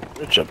a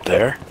ridge up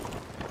there.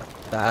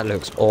 That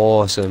looks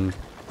awesome.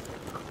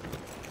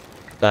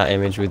 That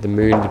image with the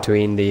moon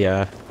between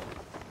the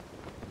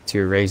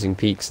two raising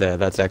peaks there.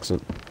 That's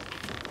excellent.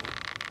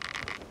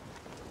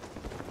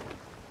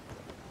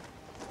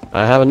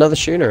 I have another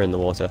schooner in the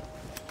water.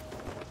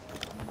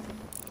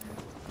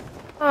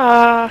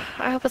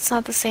 I hope it's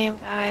not the same,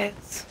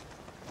 guys.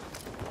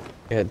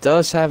 It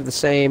does have the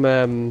same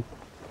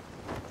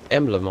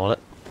emblem on it.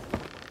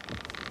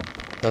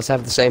 Does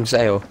have the same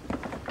sail.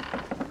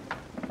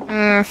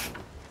 Hmm.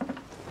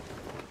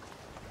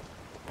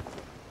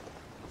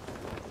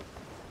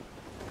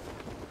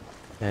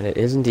 And it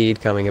is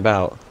indeed coming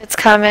about. It's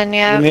coming,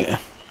 yeah.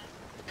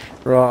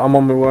 Right, I'm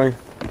on my way.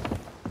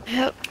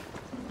 Yep.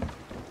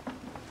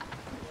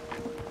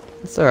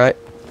 It's alright.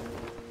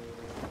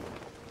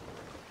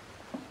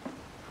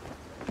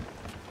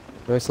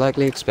 Most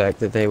likely expect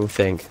that they will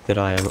think that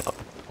I am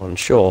on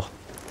shore.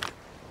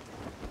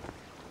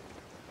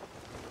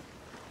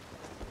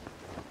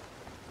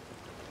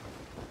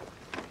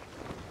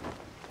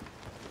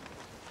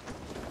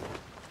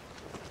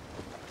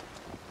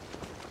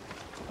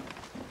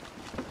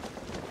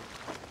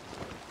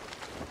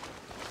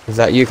 Is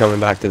that you coming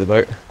back to the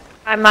boat?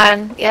 I'm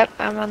on. Yep,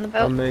 I'm on the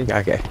boat. On me.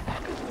 Okay.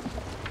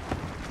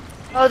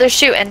 Oh, they're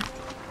shooting.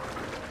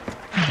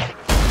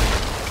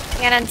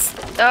 Cannons.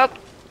 Oh.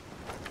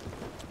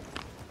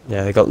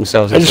 Yeah, they got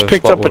themselves I into just a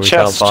picked spot up a where we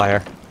can't chest.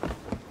 fire.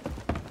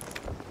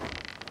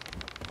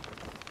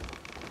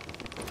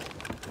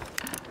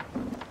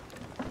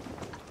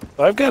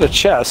 I've got a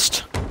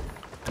chest.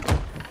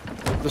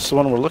 This is the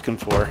one we're looking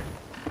for.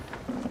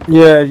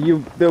 Yeah,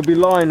 they'll be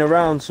lying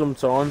around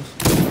sometimes.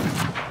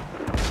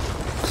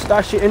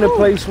 Stash it in a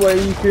place where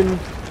you can.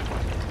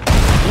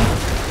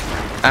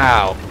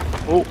 Ow!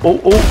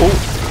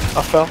 Oh!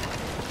 I fell.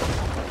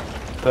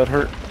 That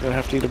hurt. Gonna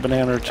have to eat a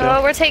banana or two.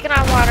 Oh, we're taking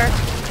on water.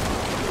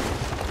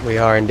 We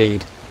are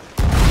indeed.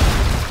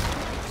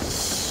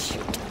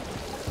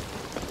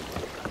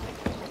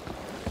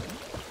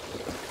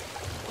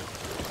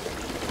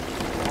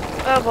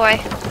 Oh boy.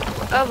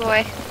 Oh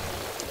boy.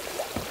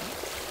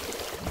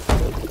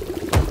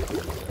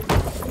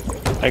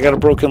 I got a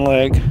broken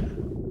leg.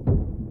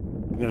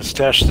 I'm gonna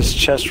stash this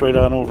chest right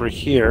on over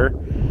here.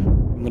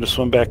 I'm gonna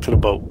swim back to the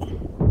boat.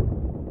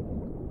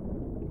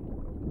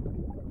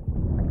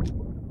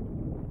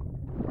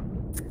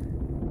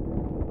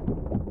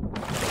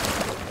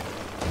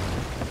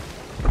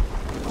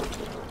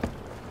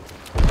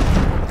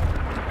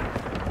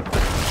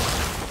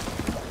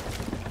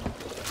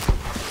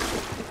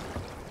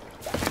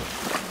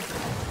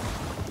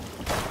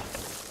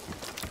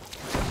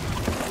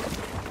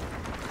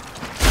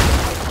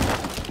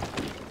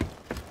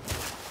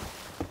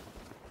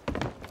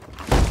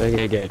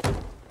 Okay, good.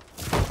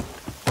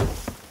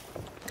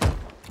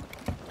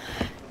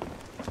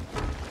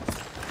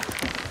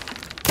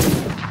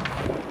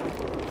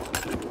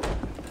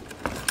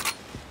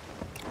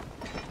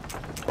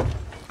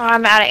 Oh,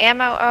 I'm out of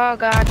ammo. Oh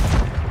god.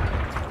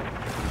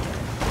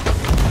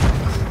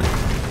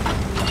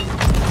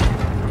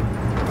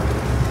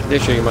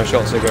 Literally, my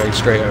shots are going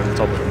straight over the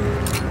top of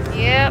them.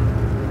 Yep.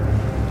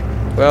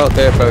 Well,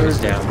 their boat is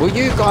down. Will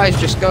you guys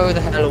just go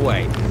the hell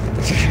away?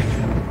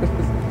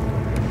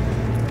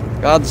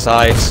 God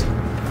size.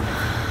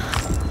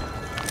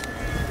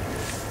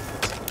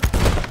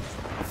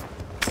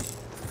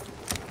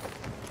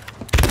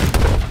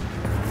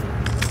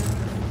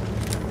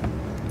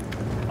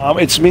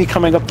 It's me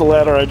coming up the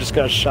ladder. I just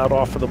got shot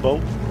off of the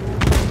boat.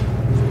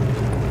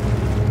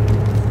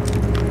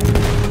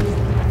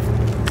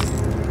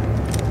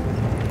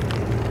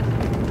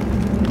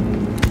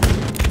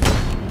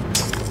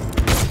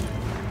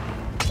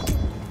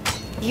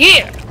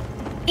 Yeah!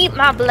 Eat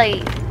my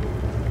blade.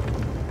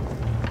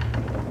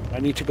 I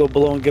need to go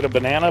below and get a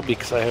banana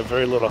because I have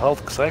very little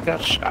health because I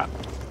got shot.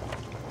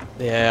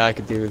 Yeah, I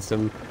could do with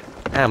some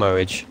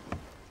ammoage.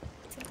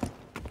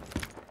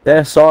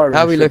 They're sorry.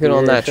 How are we looking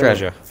on that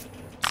treasure?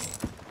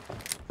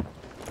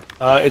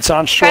 It's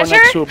on shore Treasure?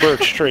 next to a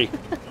birch tree.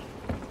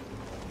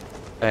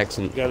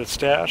 Excellent. You got it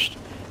stashed.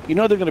 You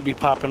know they're going to be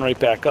popping right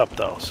back up,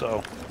 though,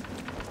 so...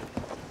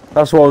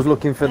 That's what I was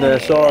looking for there,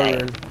 sorry.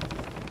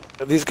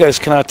 These guys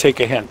cannot take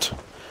a hint.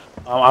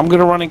 I'm going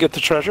to run and get the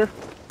treasure,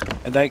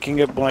 and then I can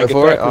get, when I get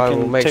Before back, I we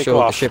will can make take sure the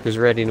off. ship is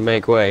ready to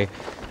make way.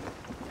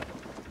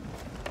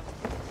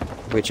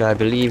 Which I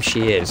believe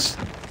she is.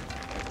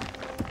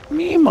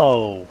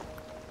 Nemo!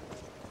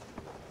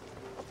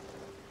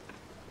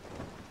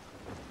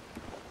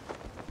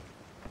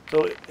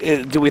 So,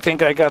 do we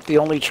think I got the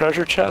only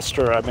treasure chest,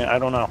 or, I mean, I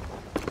don't know.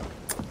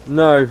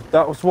 No,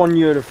 that was one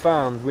you would have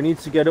found. We need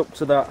to get up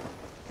to that.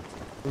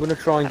 I'm going to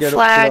try and get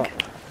up to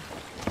that.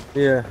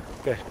 Yeah.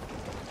 Okay.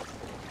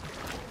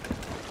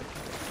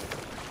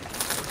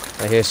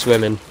 I hear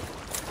swimming.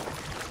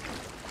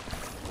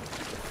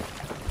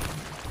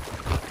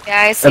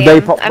 Yeah, I see Have they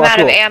him. popped I'm back out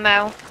of up?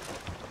 ammo.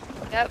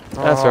 Yep,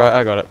 That's alright,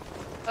 I got it.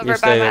 over You by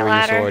stay there my with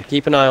ladder. your sword.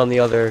 Keep an eye on the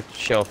other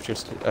shelf,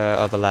 just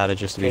other ladder,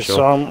 just to be Okay, sure.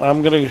 so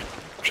I'm going to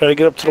try to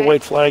get up to the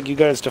Alright. white flag. You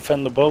guys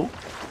defend the boat.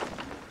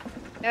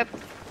 Yep.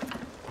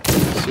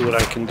 See what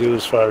I can do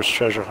as far as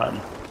treasure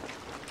hunting.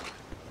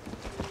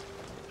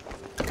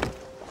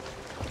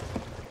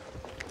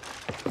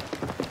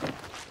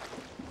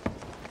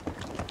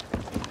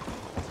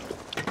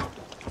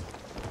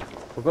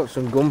 I've got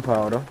some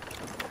gunpowder.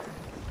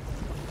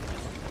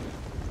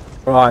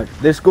 Right,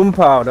 this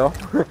gunpowder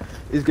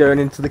is going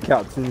into the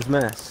captain's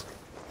mess.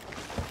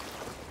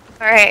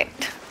 Alright.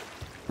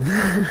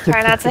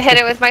 Try not to hit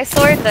it with my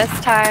sword this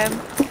time.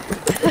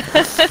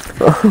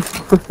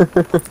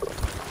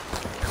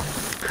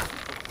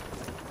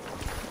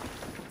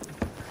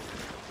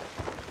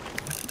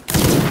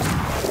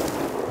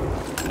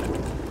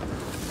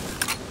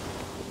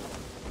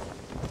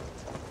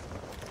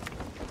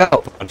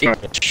 Oh, you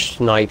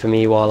snipe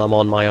me while I'm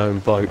on my own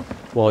boat,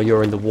 while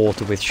you're in the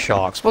water with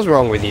sharks. What's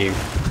wrong with you?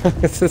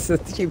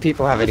 Do you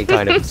people have any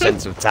kind of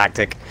sense of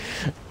tactic?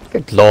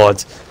 Good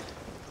lord.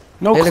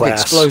 No Hey, look,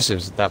 class.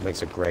 explosives. That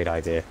makes a great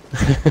idea.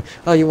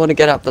 Oh, you want to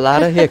get up the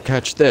ladder? Here,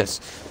 catch this.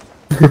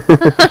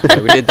 Yeah,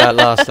 we did that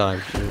last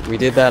time. We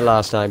did that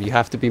last time. You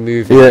have to be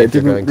moving Yeah, if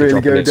it you're didn't going to really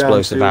drop go an down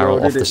explosive too well, barrel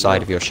did off the it,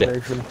 side of your ship.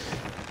 Nathan?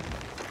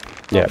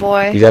 Yeah,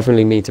 boy. you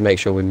definitely need to make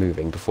sure we're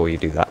moving before you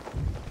do that.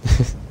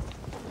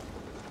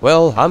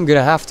 Well, I'm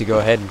gonna have to go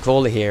ahead and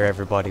call it here,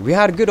 everybody. We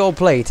had a good old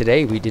play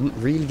today. We didn't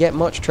really get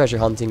much treasure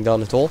hunting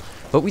done at all,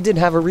 but we did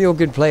have a real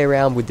good play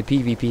around with the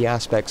PvP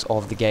aspects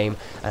of the game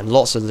and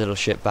lots of little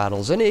ship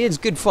battles, and it is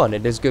good fun.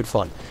 It is good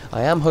fun.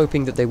 I am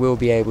hoping that they will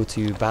be able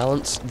to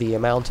balance the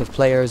amount of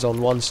players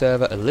on one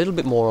server a little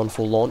bit more on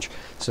full launch,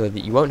 so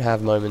that you won't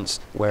have moments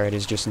where it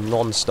is just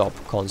non-stop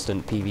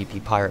constant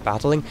PvP pirate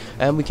battling,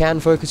 and we can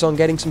focus on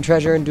getting some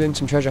treasure and doing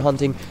some treasure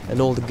hunting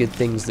and all the good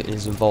things that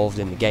is involved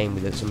in the game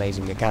with its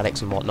amazing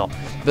mechanics and whatnot.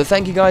 But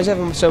thank you guys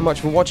ever so much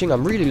for watching.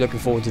 I'm really looking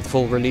forward to the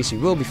full release. You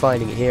will be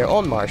finding it here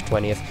on March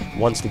 20th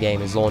once the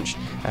game is launched,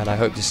 and I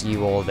hope to see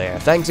you all there.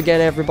 Thanks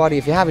again, everybody.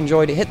 If you have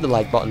enjoyed it, hit the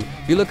like button.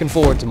 If you're looking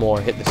forward to more,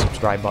 hit the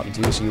subscribe button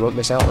too, so you won't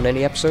miss out on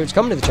any episodes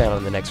coming to the channel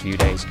in the next few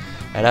days.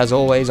 And as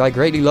always, I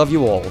greatly love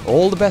you all.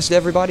 All the best,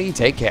 everybody.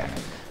 Take care.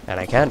 And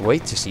I can't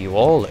wait to see you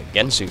all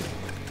again soon.